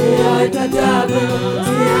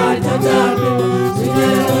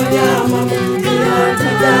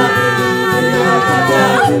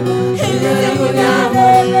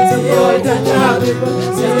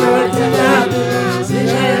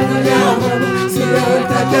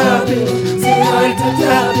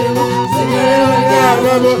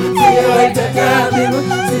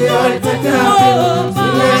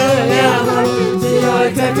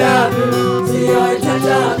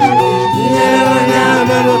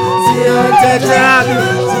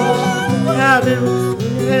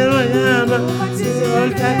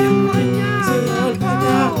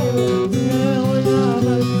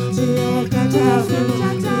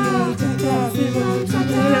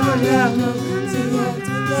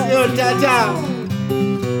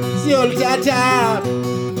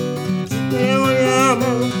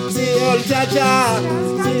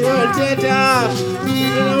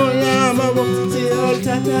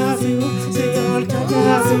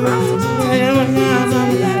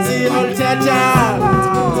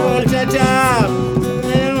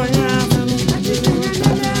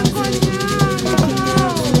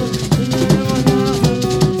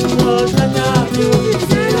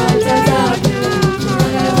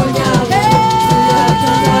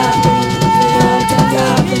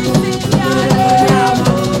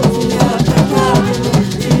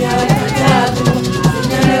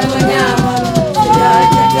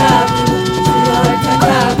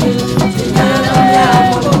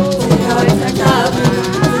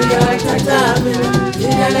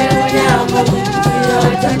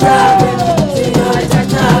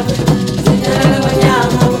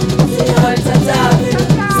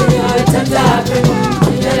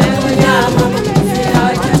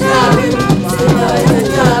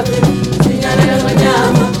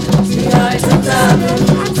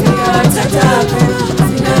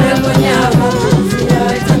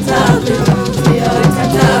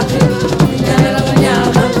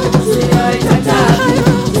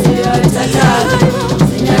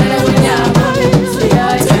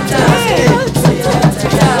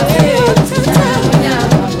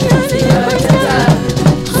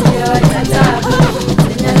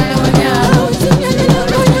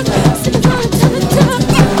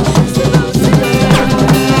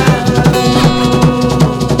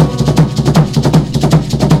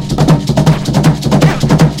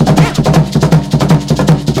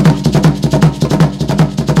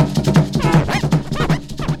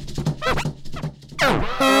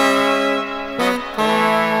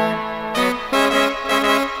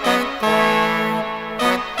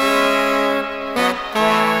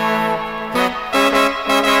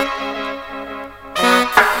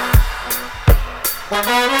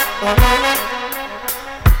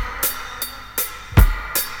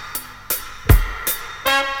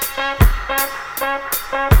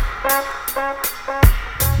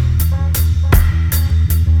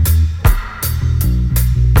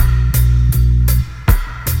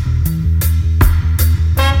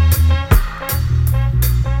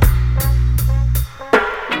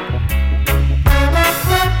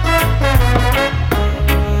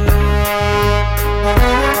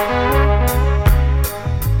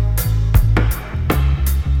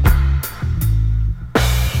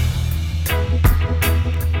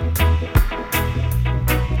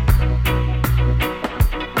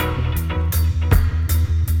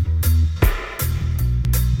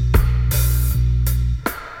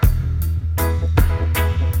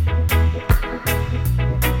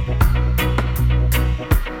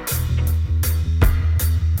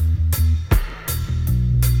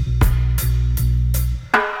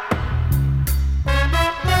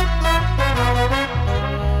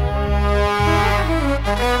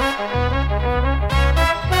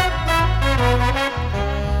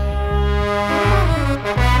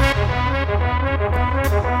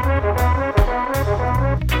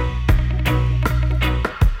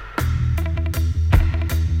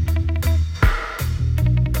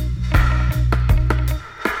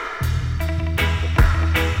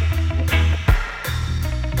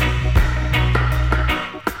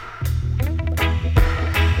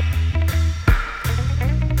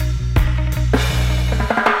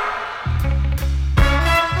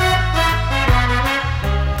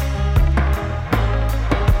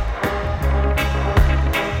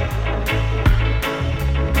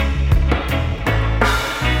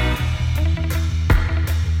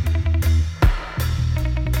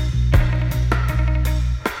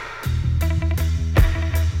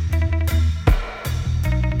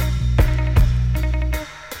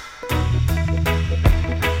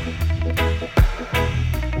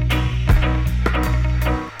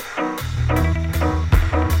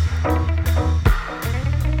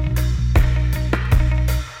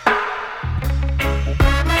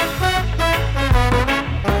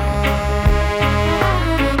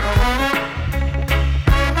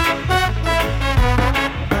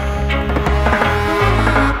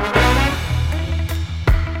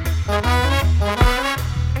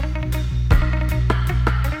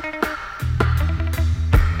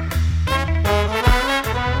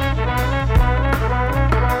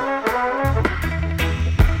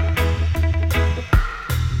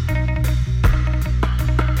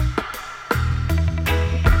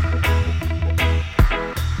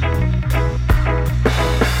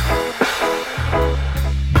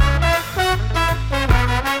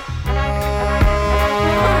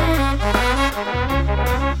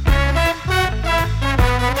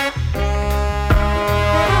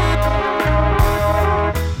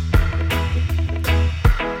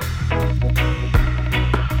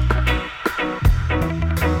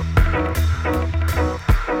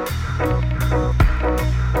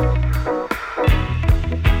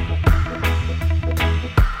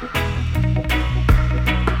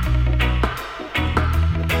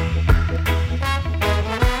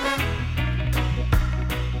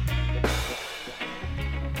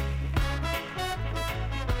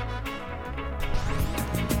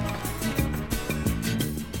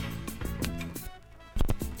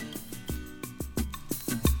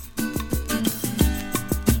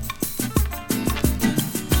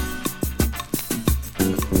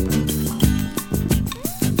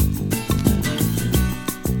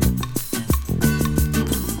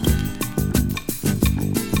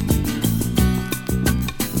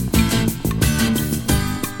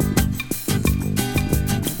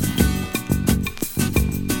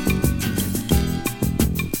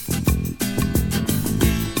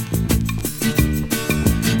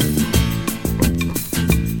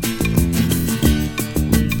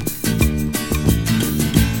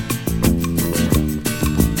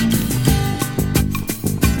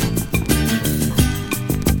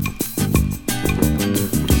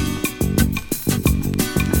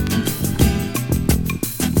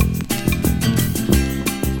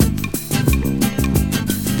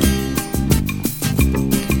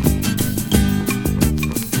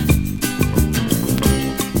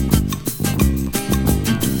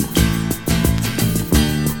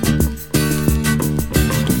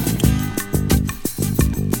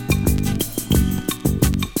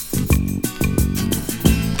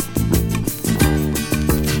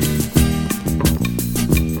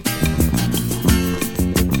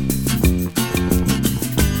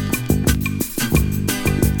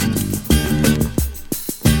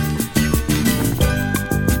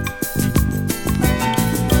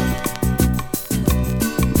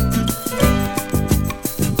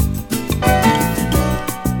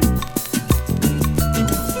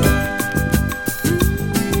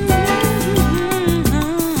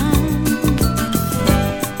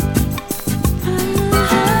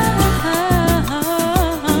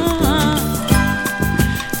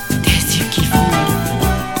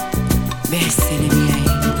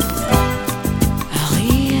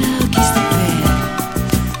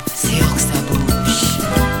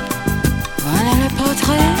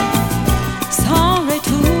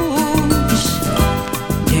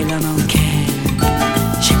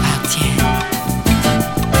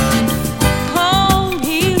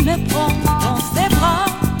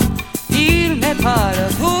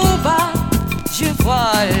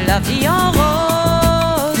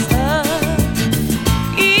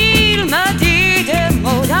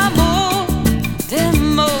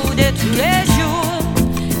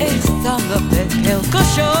dois faire quelque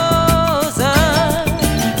chose.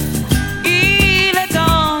 Il est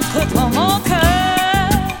entre dans mon cœur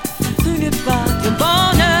une part de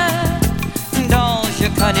bonheur dont je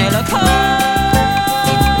connais le corps.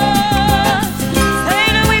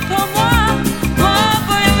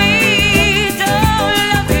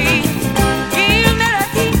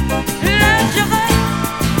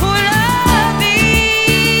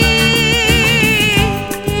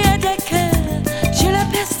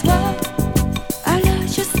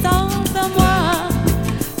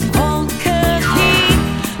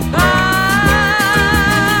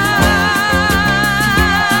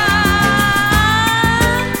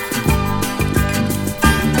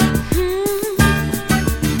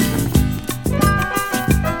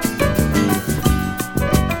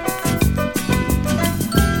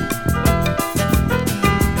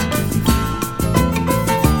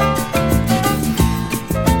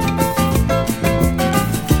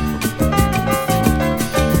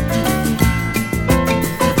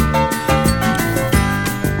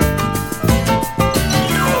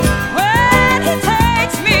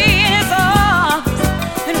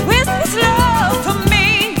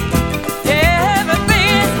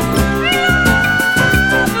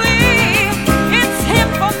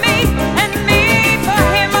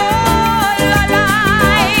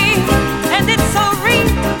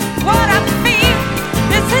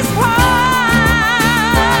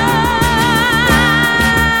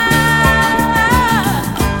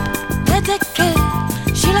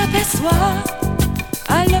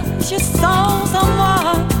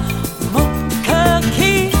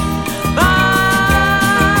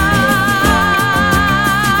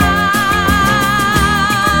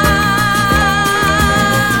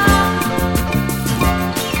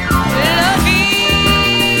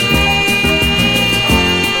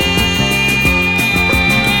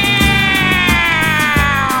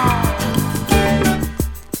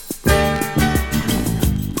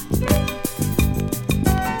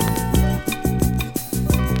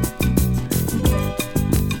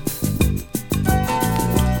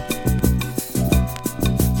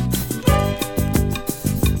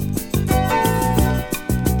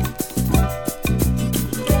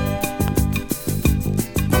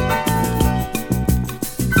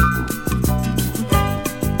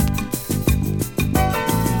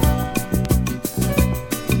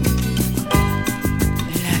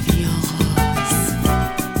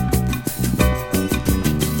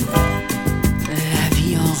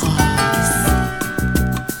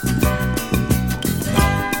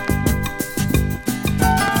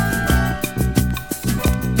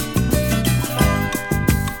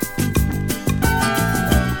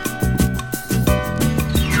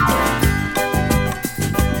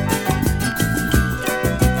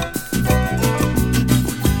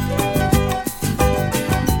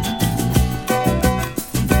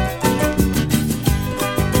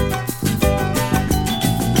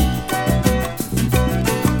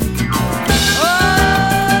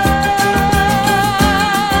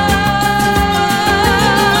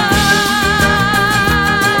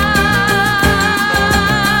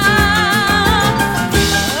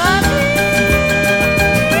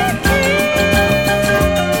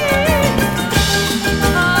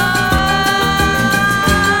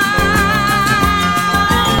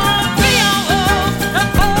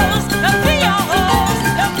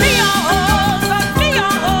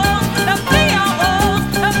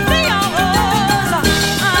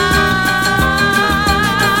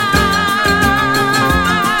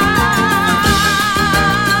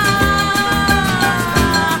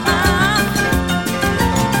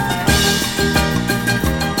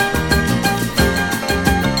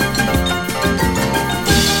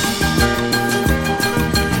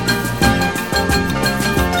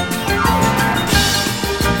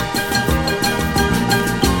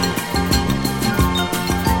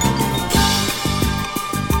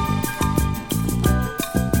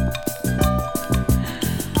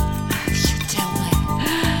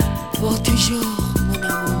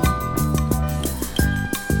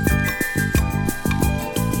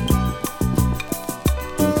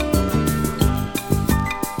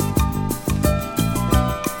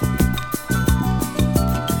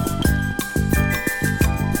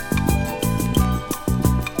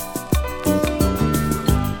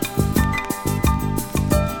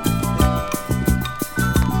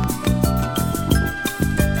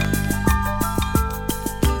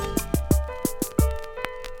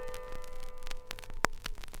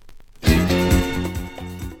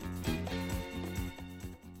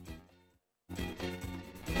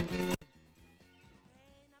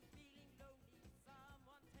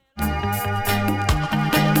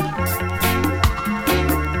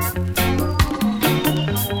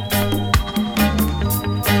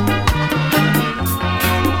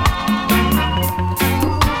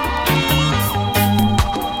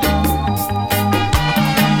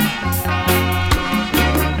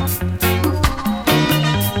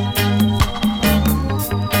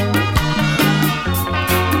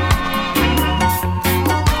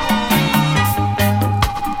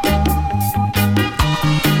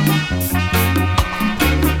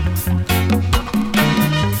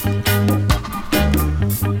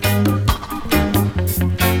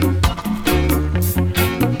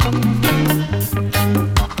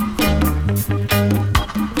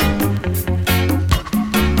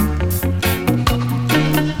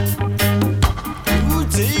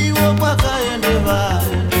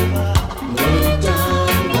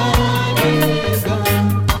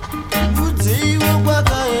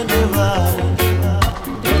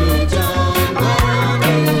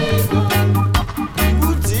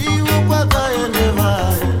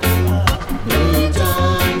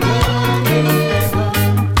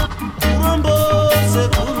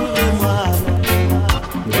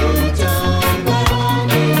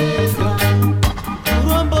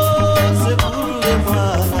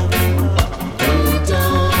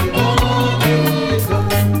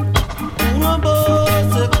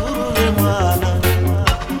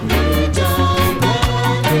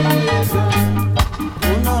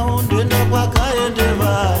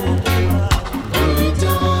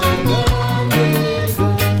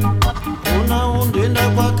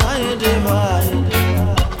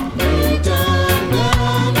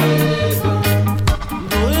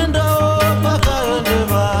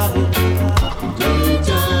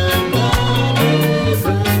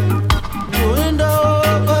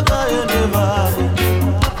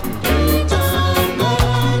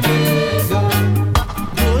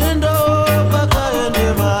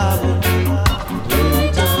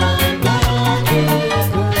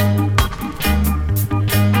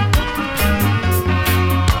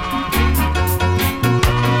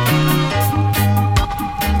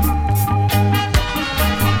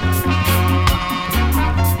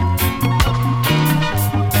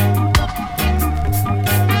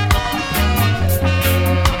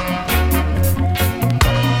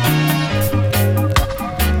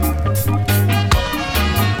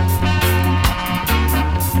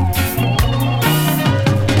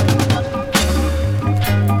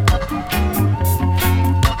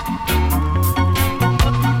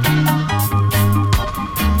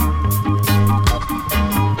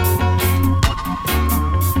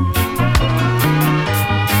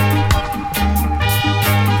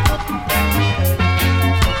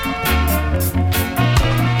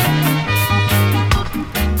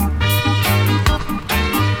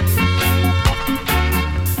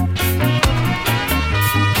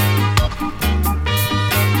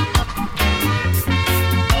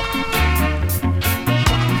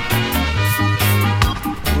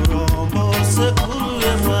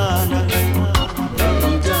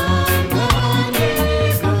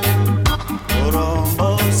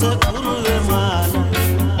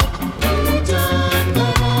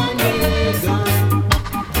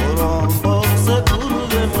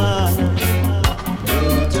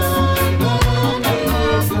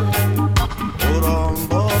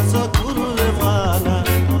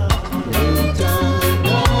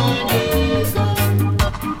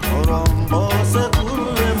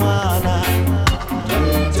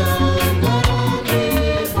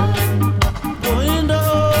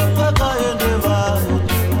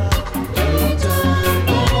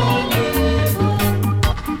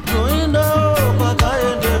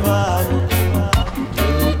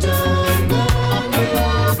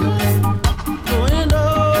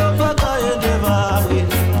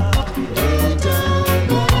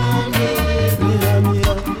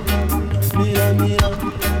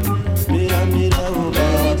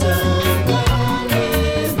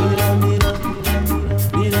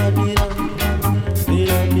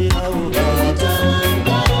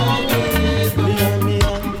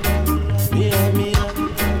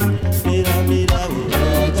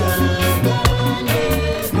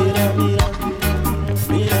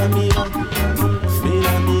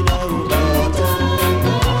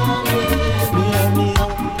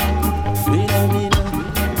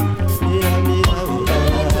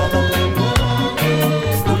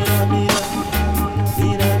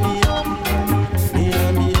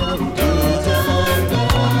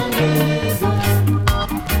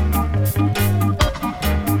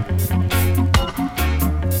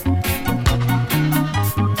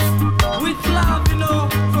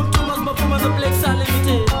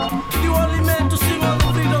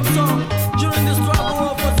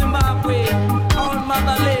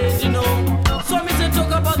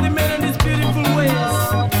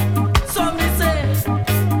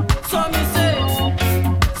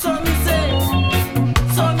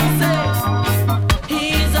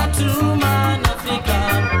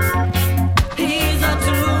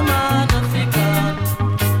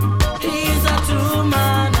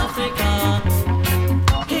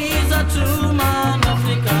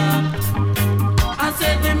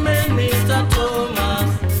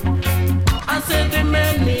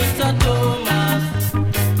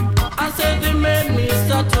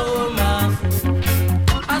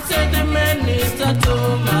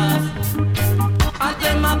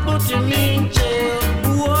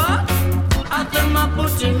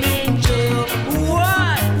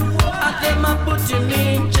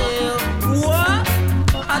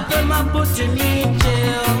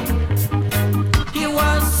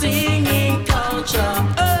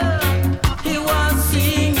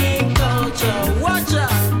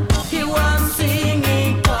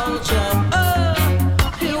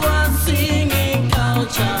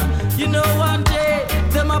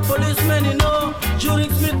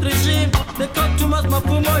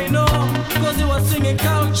 boy know, cause he was singing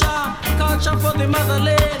culture, culture for the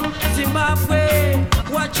motherland. Zimbabwe,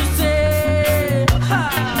 what you say? Ha!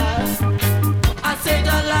 I said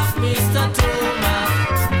I love Mr.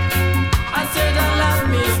 Thomas. I said I love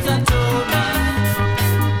Mr. Thomas.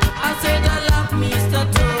 I said I love Mr.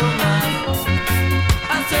 Thomas.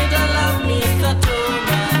 I said I love Mr.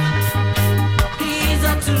 Thomas. He's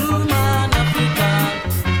a true man African.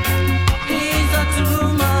 He's a true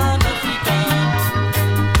man African.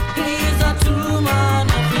 He's a true man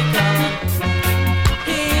African.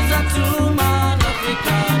 He's a true man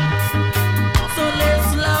African. So let's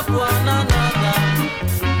love one another.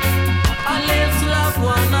 And let's love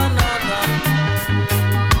one another.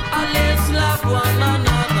 And let's love one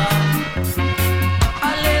another.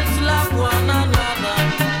 And let's love one another.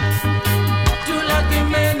 To love the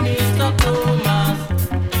man, Mr. Thomas.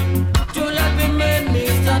 To love the man,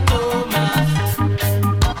 Mr. Thomas.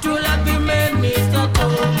 To love the man, Mr.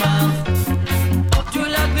 Thomas. To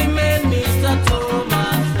love the man, Mr.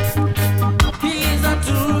 Thomas. He's a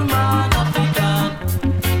true man African.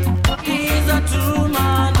 He's a true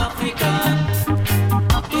man African.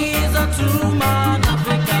 He's a true man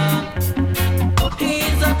African.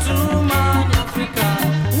 He's a true man African.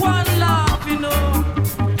 One love, you know.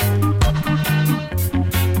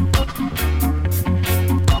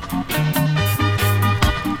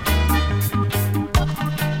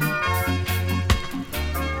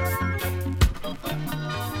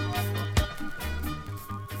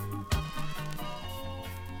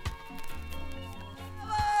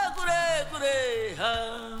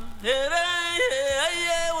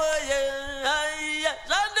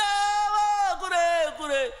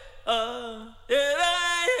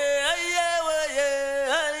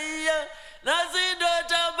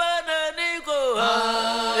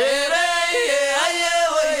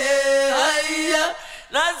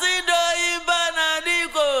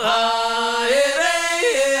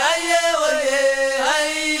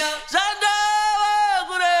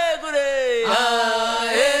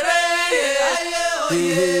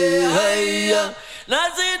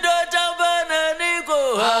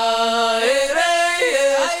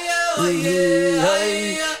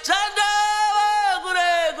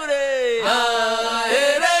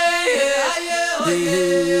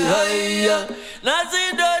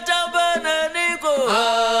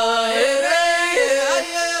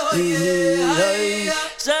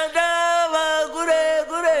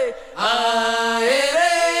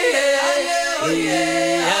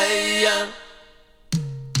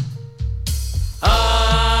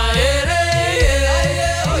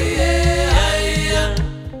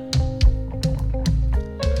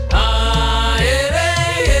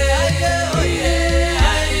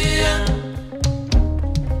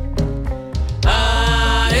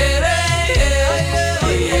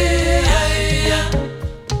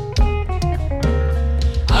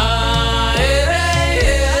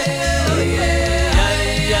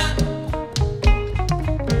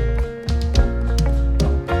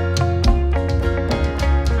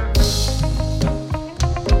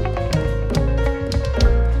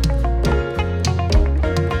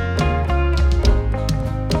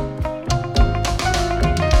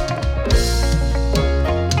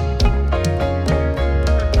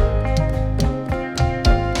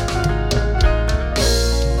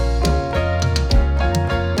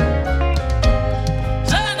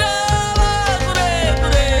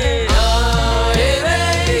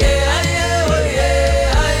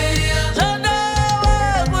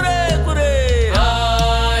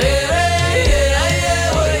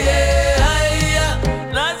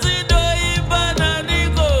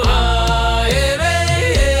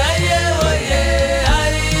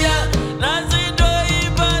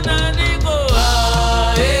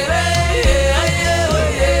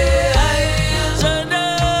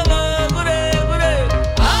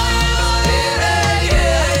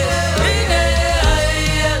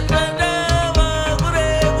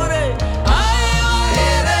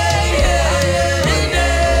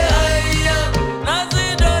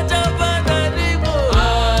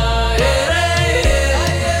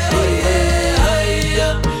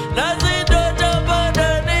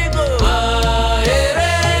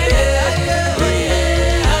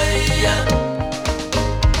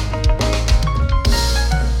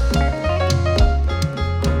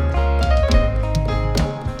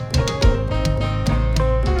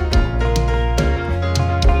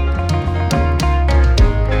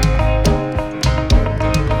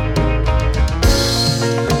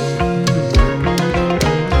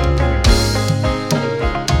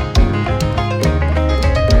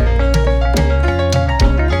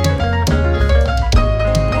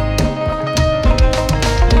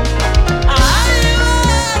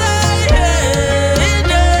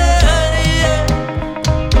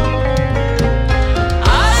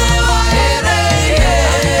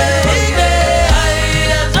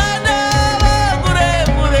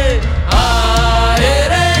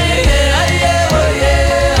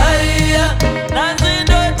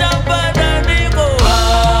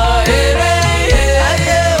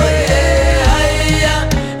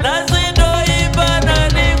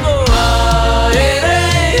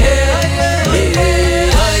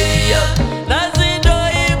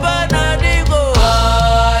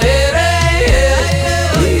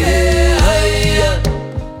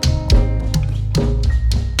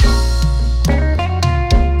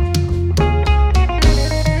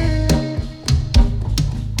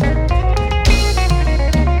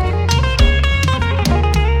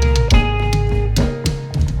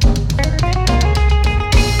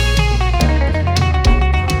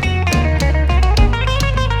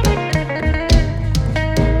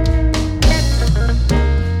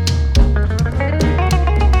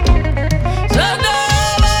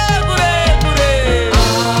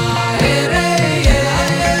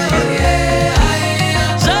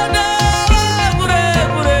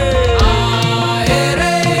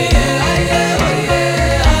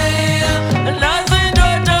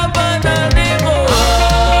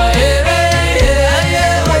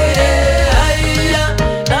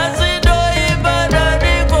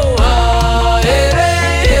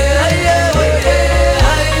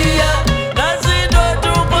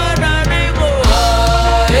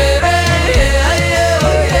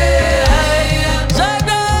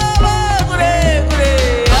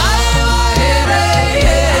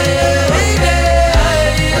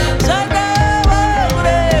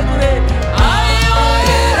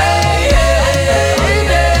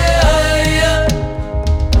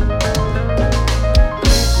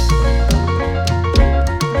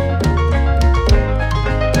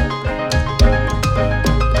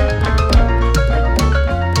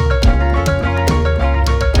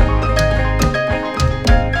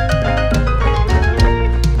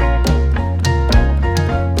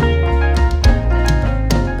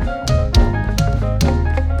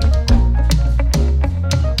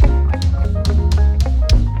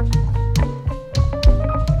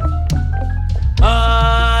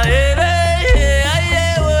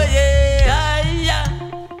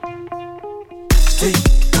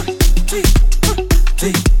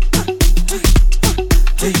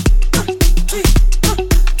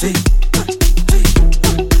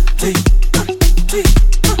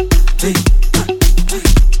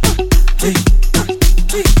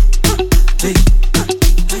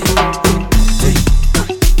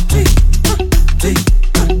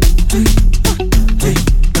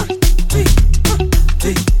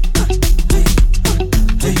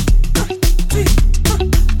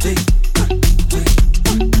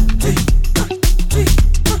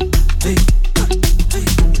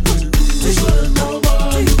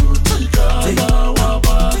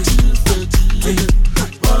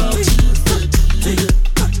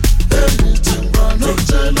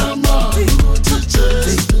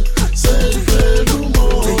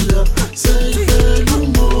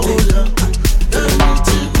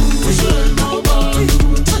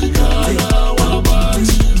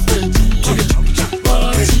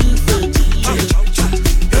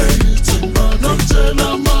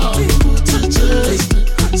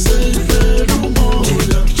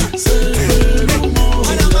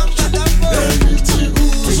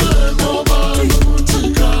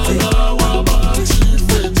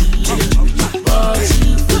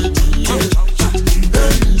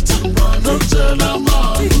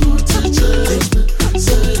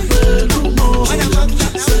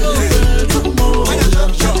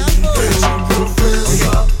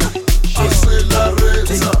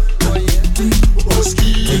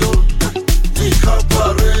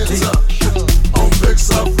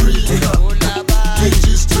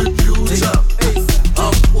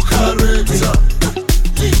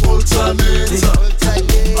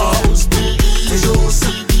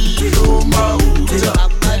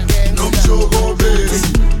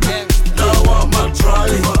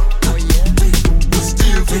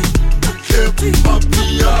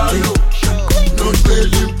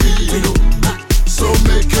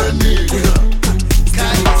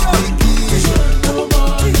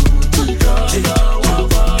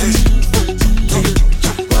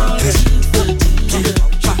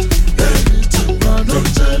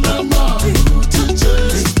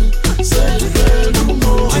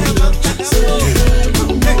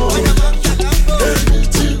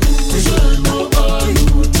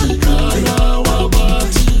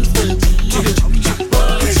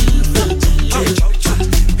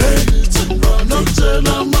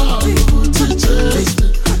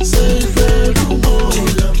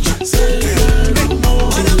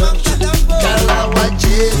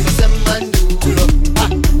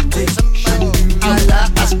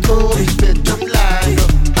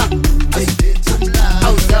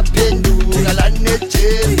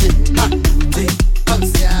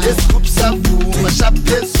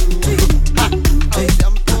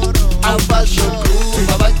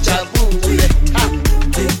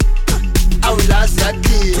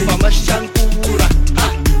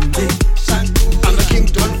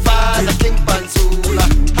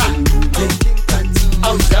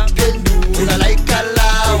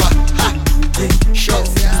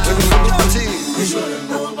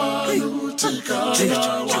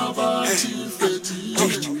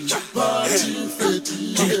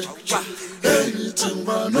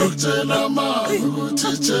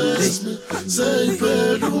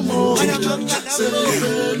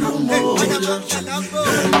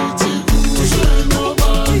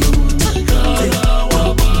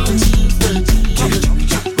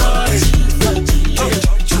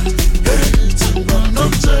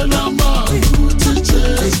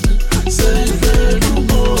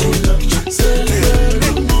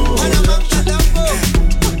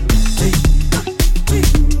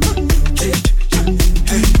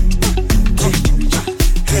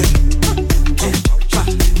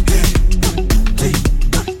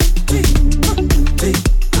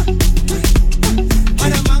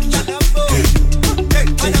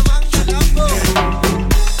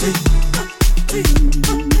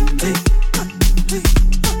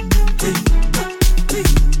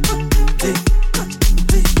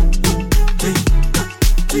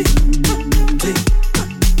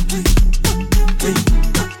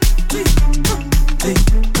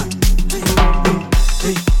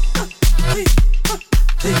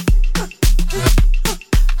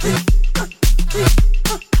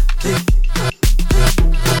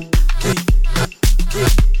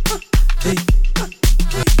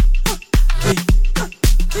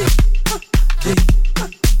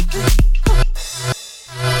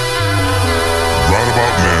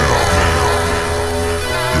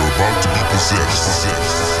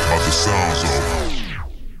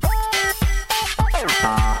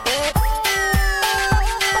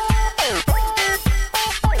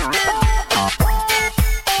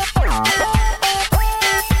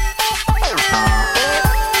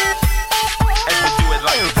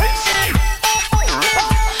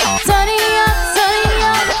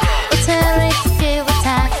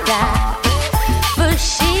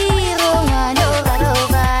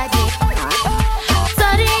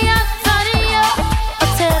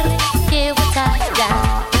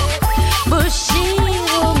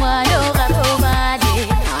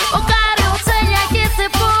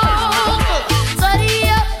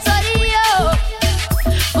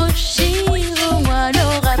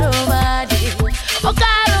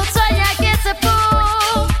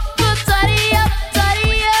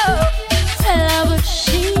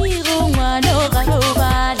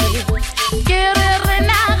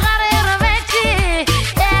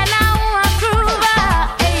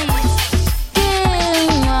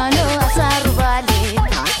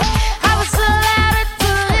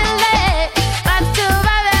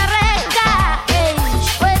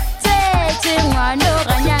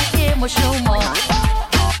 mushumo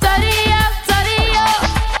Tariyo, tariyo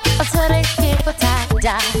Otareke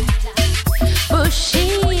potada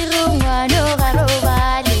Bushiru ngwano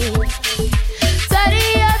garobali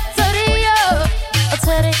Tariyo, tariyo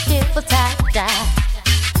Otareke potada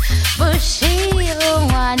Bushiru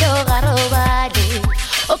ngwano garobali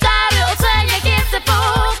Okare otanya kese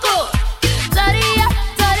poko Tariyo,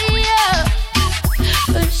 tariyo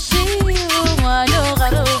Bushiru ngwano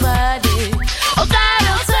garobali Okare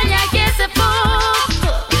otanya kese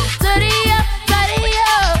poko Tariyo,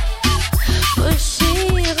 tariyo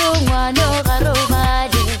Bushiru ngwano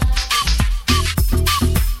garobali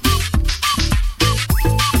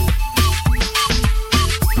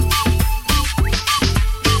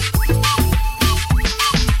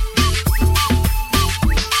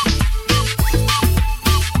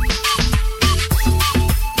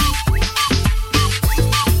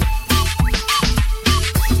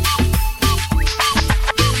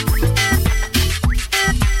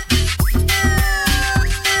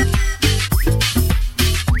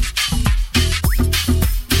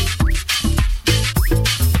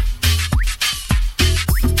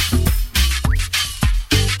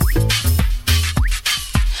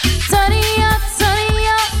Tariyo,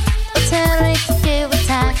 tariyo Otareke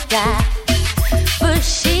potada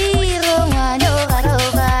Bushiru ngwano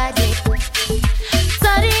garobali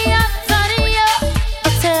Tariyo, tariyo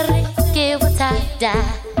Otareke potada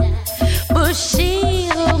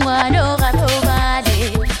Bushiru ngwano garobali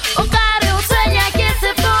Okare otanya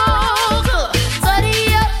kese poko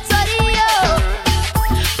Tariyo, tariyo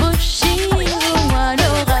Bushiru ngwano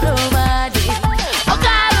garobali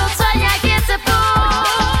Okare otanya kese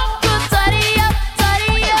poko Tariyo,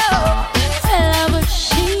 tariyo Fela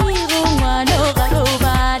bushiru ngwano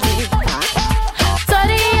garobali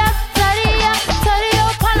Tariyo, tariyo Tariyo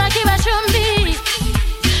pana kibashumbi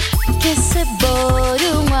Kese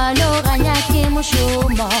boru ngwano ganyake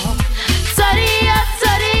mushumo Tariyo,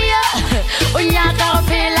 tariyo Unyaka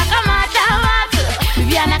opela kamata watu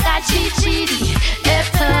Viana kachichiri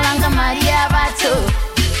Epelanga maria batu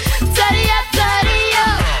Tariyo, tariyo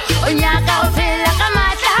Unyaka opela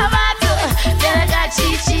kamata watu Viana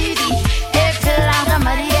kachichiri Epelanga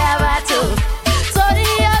maria batu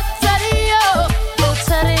Tariyo, tariyo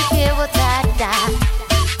Otareke potada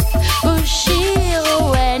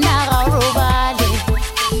Bushiru wena garobali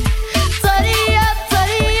Tariyo,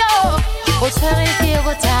 tariyo Otareke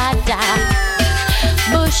potada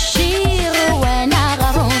Bushiru wena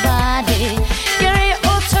garobali Kiri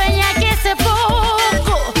otwenya kese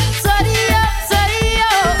poko Tariyo,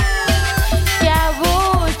 tariyo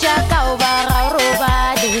Yabuja kauba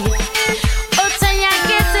garobali Otwenya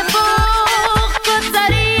kese poko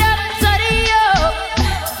Tariyo, tariyo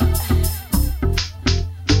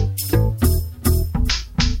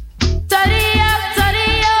Tariyo,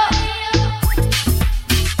 tariyo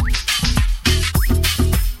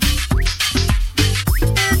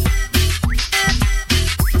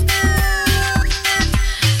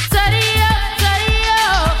Tariyo, tariyo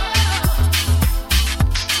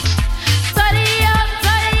Tariyo,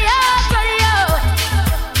 tariyo, tariyo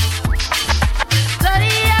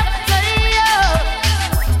Tariyo, tariyo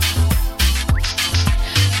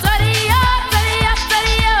Tariyo, tariyo,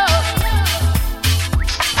 tariyo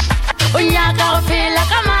Unyaka opela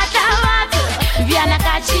kamata watu Viana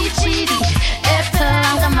kachichiri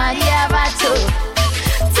Epelanga maria batu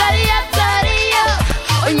Tariyo, tariyo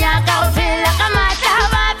Unyaka opela kamata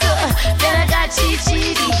watu Viana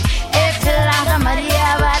kachichiri Epelanga maria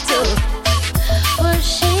batu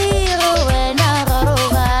Bushiru wena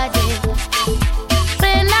garobali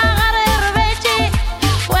Rena garerbeti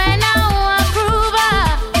Wena wakruba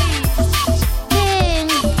King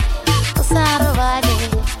Sarvali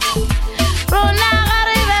Rona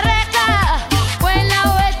garibereka Wena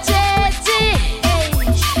weteti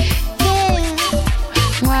King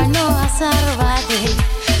Mwano asarvali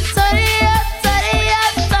Tariyo, tariyo,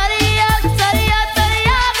 tariyo, tariyo,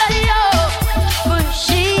 tariyo, tariyo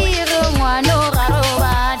Bushiru ngwano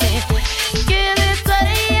garobali Kiri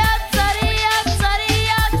tariyo, tariyo,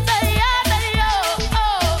 tariyo, tariyo, tariyo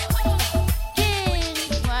King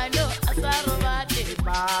Mwano asarvali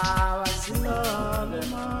Baba silale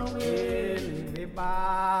maweni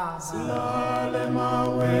Baba silale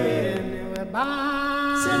maweni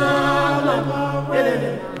Baba silale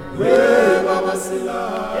maweni Baba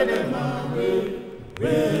silale maweni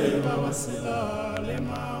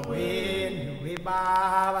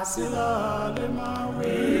Baba silale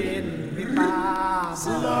maweni Baba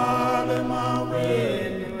silale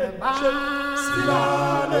maweni Baba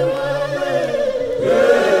silale maweni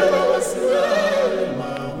Baba silale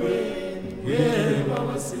maweni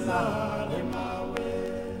Baba silale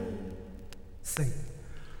maweni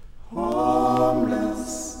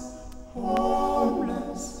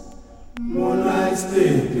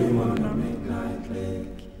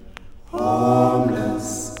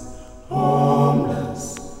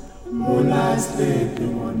moonlight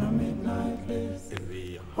sleeping on a midnight list.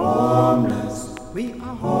 We are homeless, we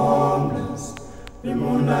are homeless. The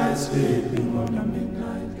moonlight sleeping on a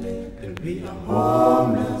midnight list. We are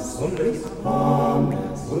homeless, we are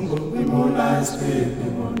homeless. The moonlight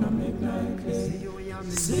sleeping on a midnight list.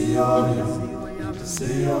 See you,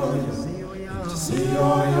 see you, see you.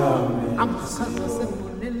 I'm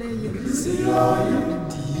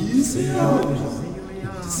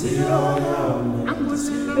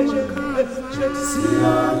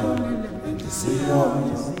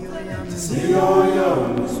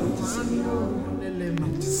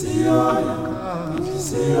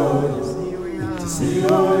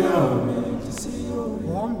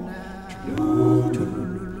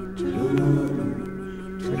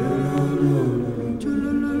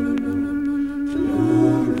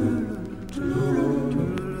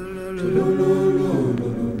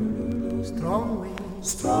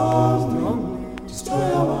strong wind,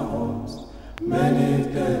 destroy our homes. Many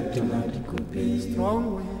dead tonight it could be.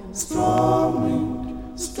 Strong wind,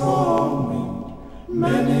 strong wind.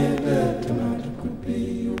 Many dead tonight it could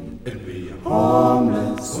be. And we are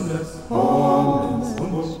homeless, homeless.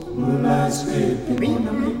 Moonlight sleeping on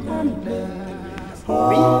a midnight bed.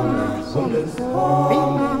 Homeless, moonlight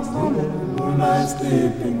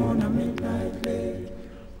sleeping on a midnight bed.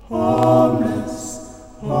 Homeless,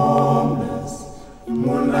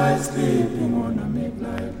 moonlight sleeping on a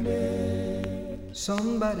midnight bed.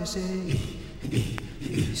 Somebody say,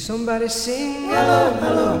 somebody sing, hello,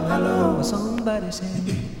 hello, hello. Somebody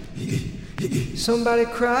sing, somebody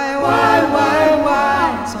cry,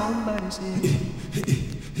 why? Somebody say,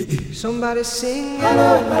 somebody sing,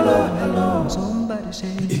 hello, hello, hello. Somebody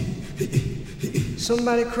say,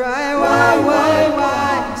 somebody cry,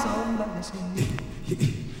 why? Somebody say,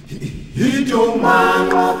 Hit your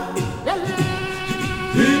man up,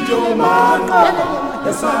 hit your man up.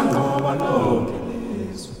 Yes, I know, I know.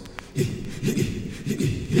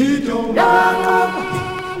 Hit your man up,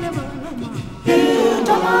 hit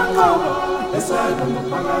your man up. Yes, I know,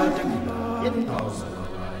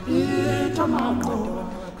 hit your man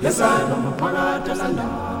up. Yes, I know,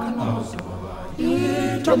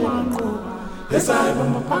 hit your man up. Yes, I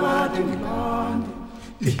know,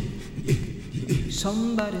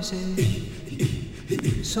 somebody say,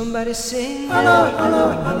 somebody sing, hello,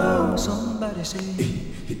 hello, hello. Somebody say,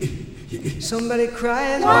 somebody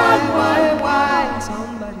cries, why?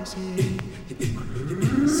 Somebody say,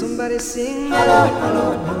 somebody sing, hello,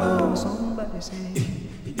 hello, hello. Somebody say,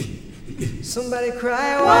 somebody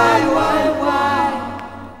cry, why?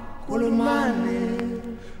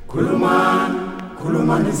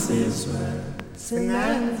 Kulumani sizwe,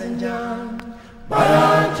 singenze njani?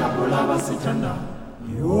 Bayajabula basithanda,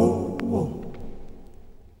 yo.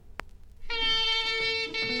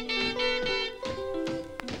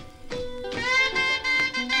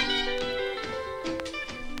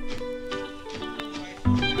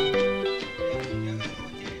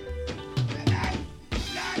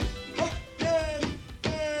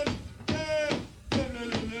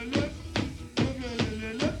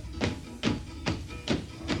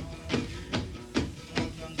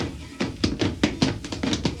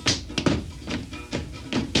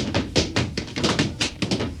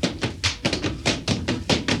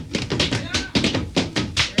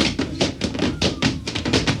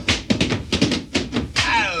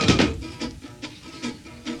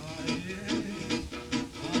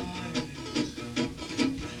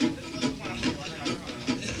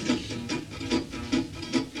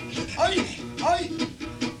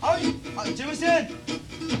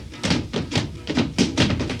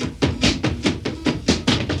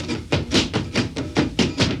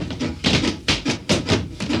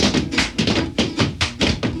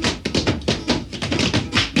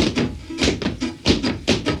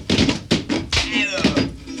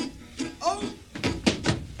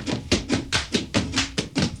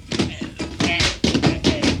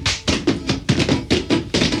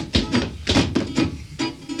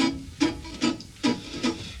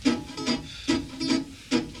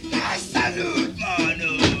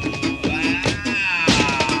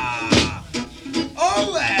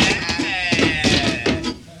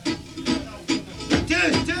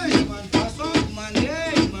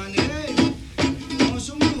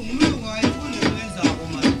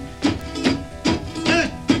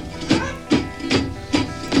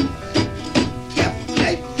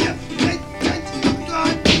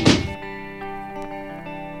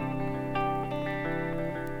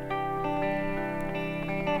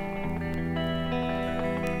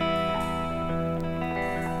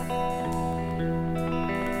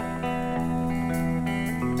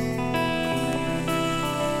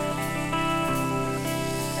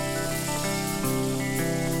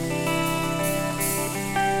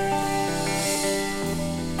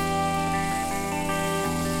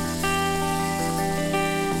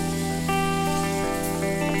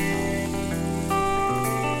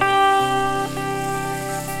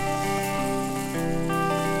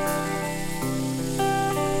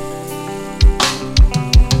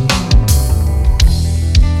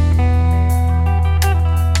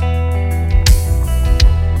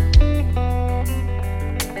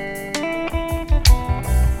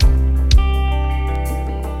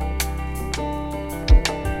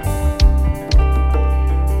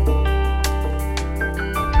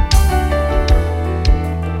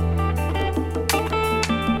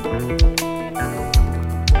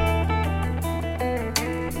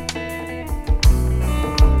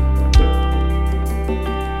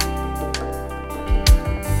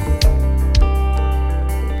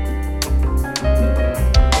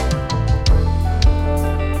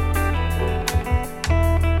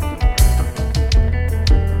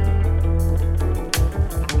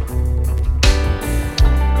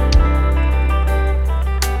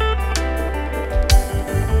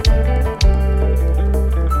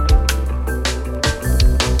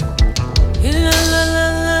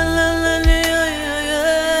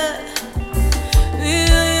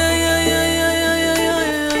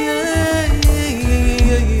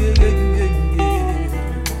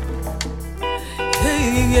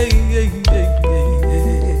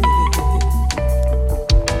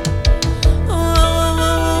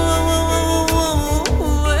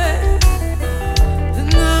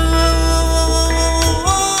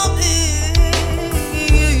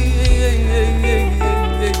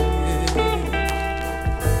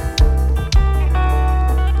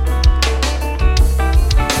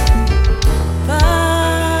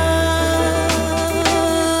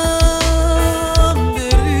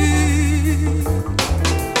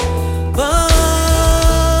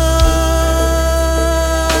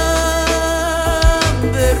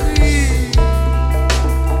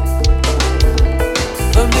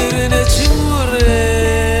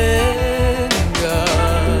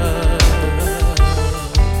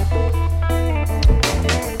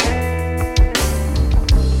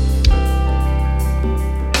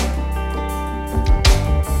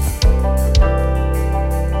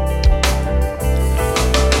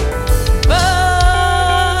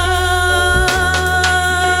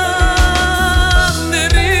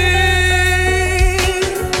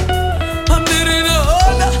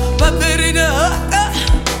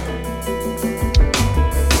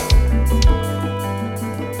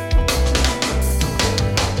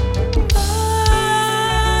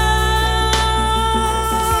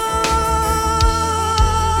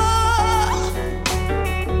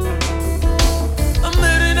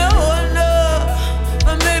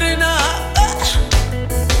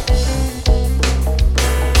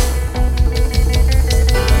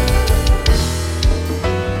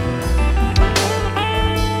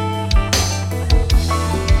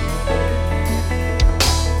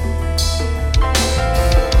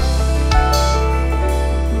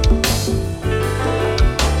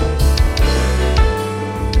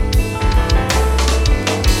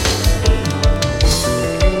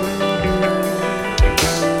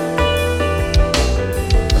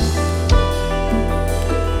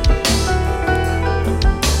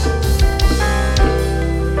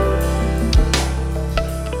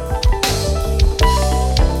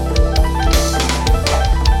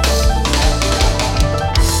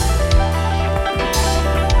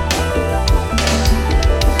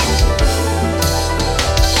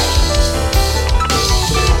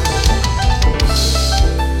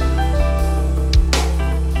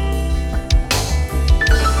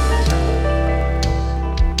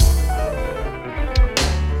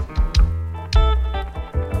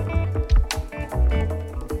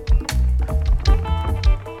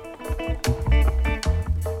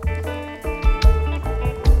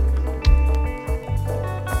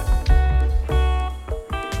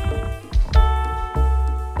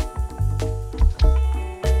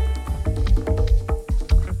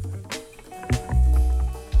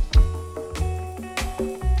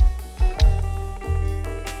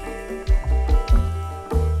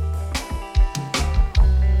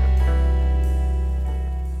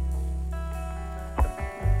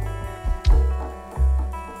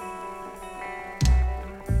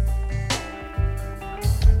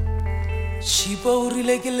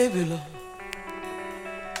 tlohile ke lebelo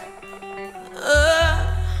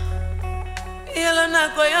yela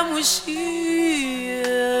nako ya moshia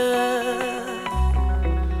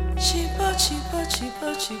chipa chipa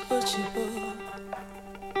chipa chipa chipa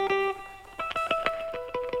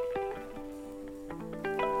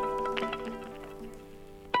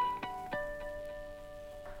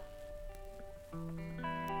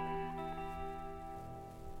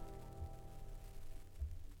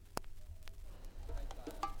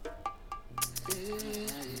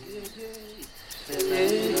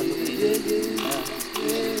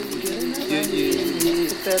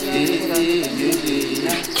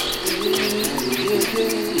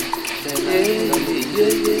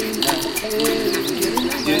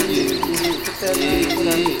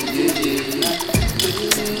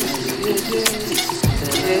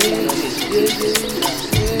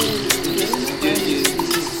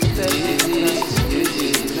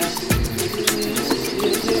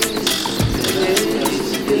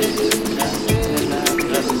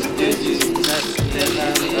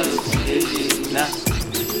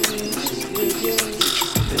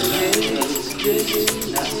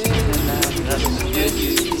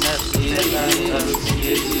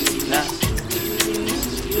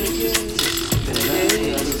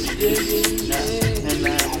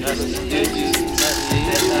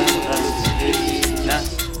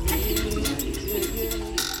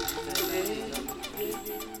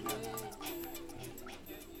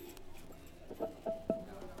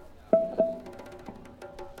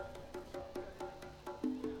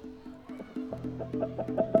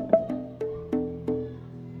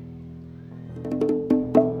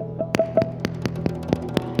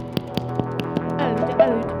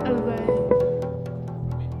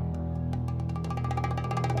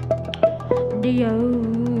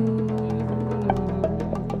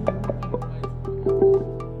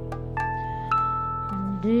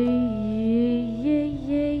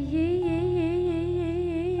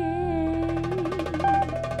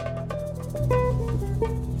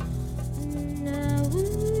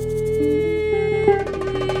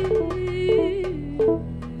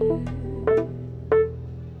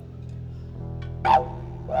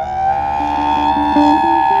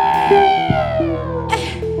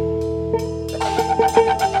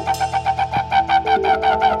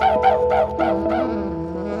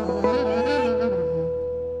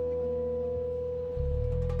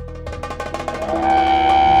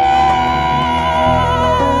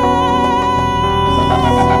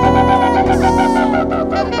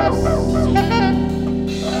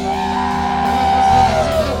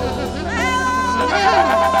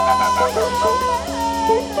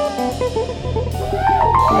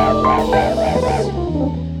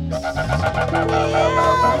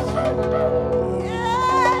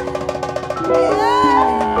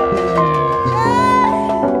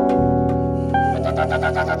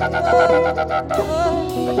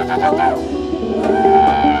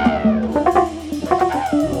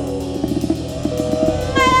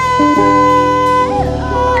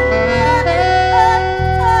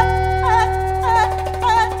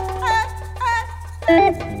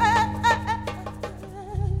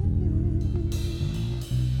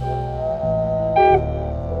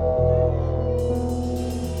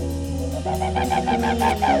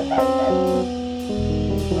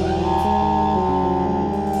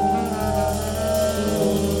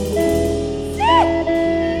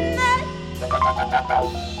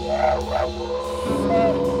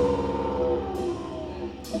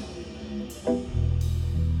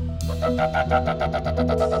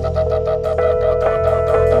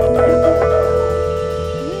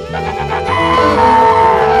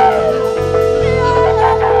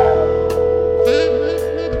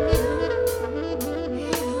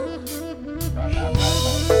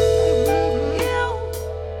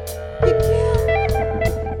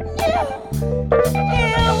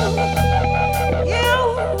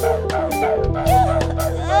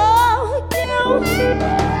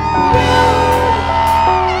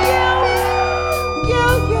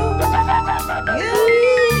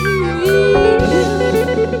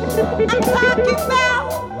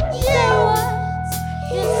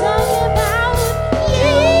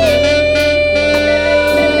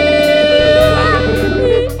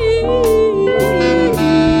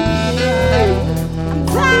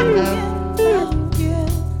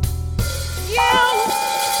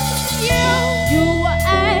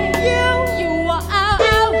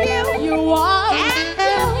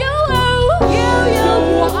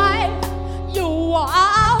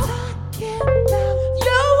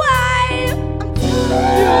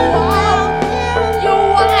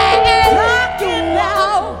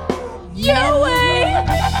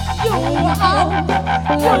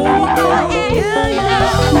Do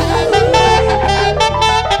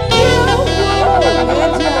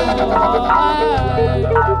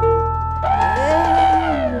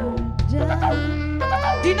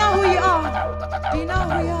you know who you are? Do you know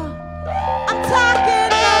who you are? I'm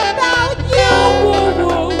talking about you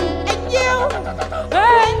and you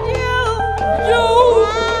and you.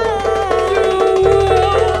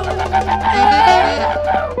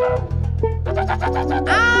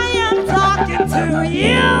 I am talking to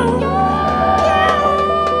you.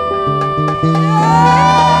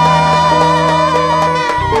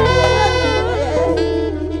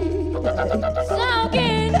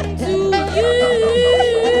 Talking to you.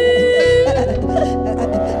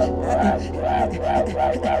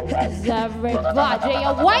 Is everybody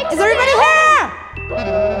awake? Is everybody here?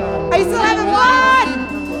 Are you still having fun?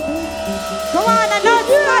 Come on, I know it's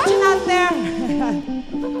scratching out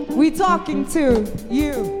there. We talking to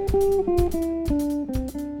you.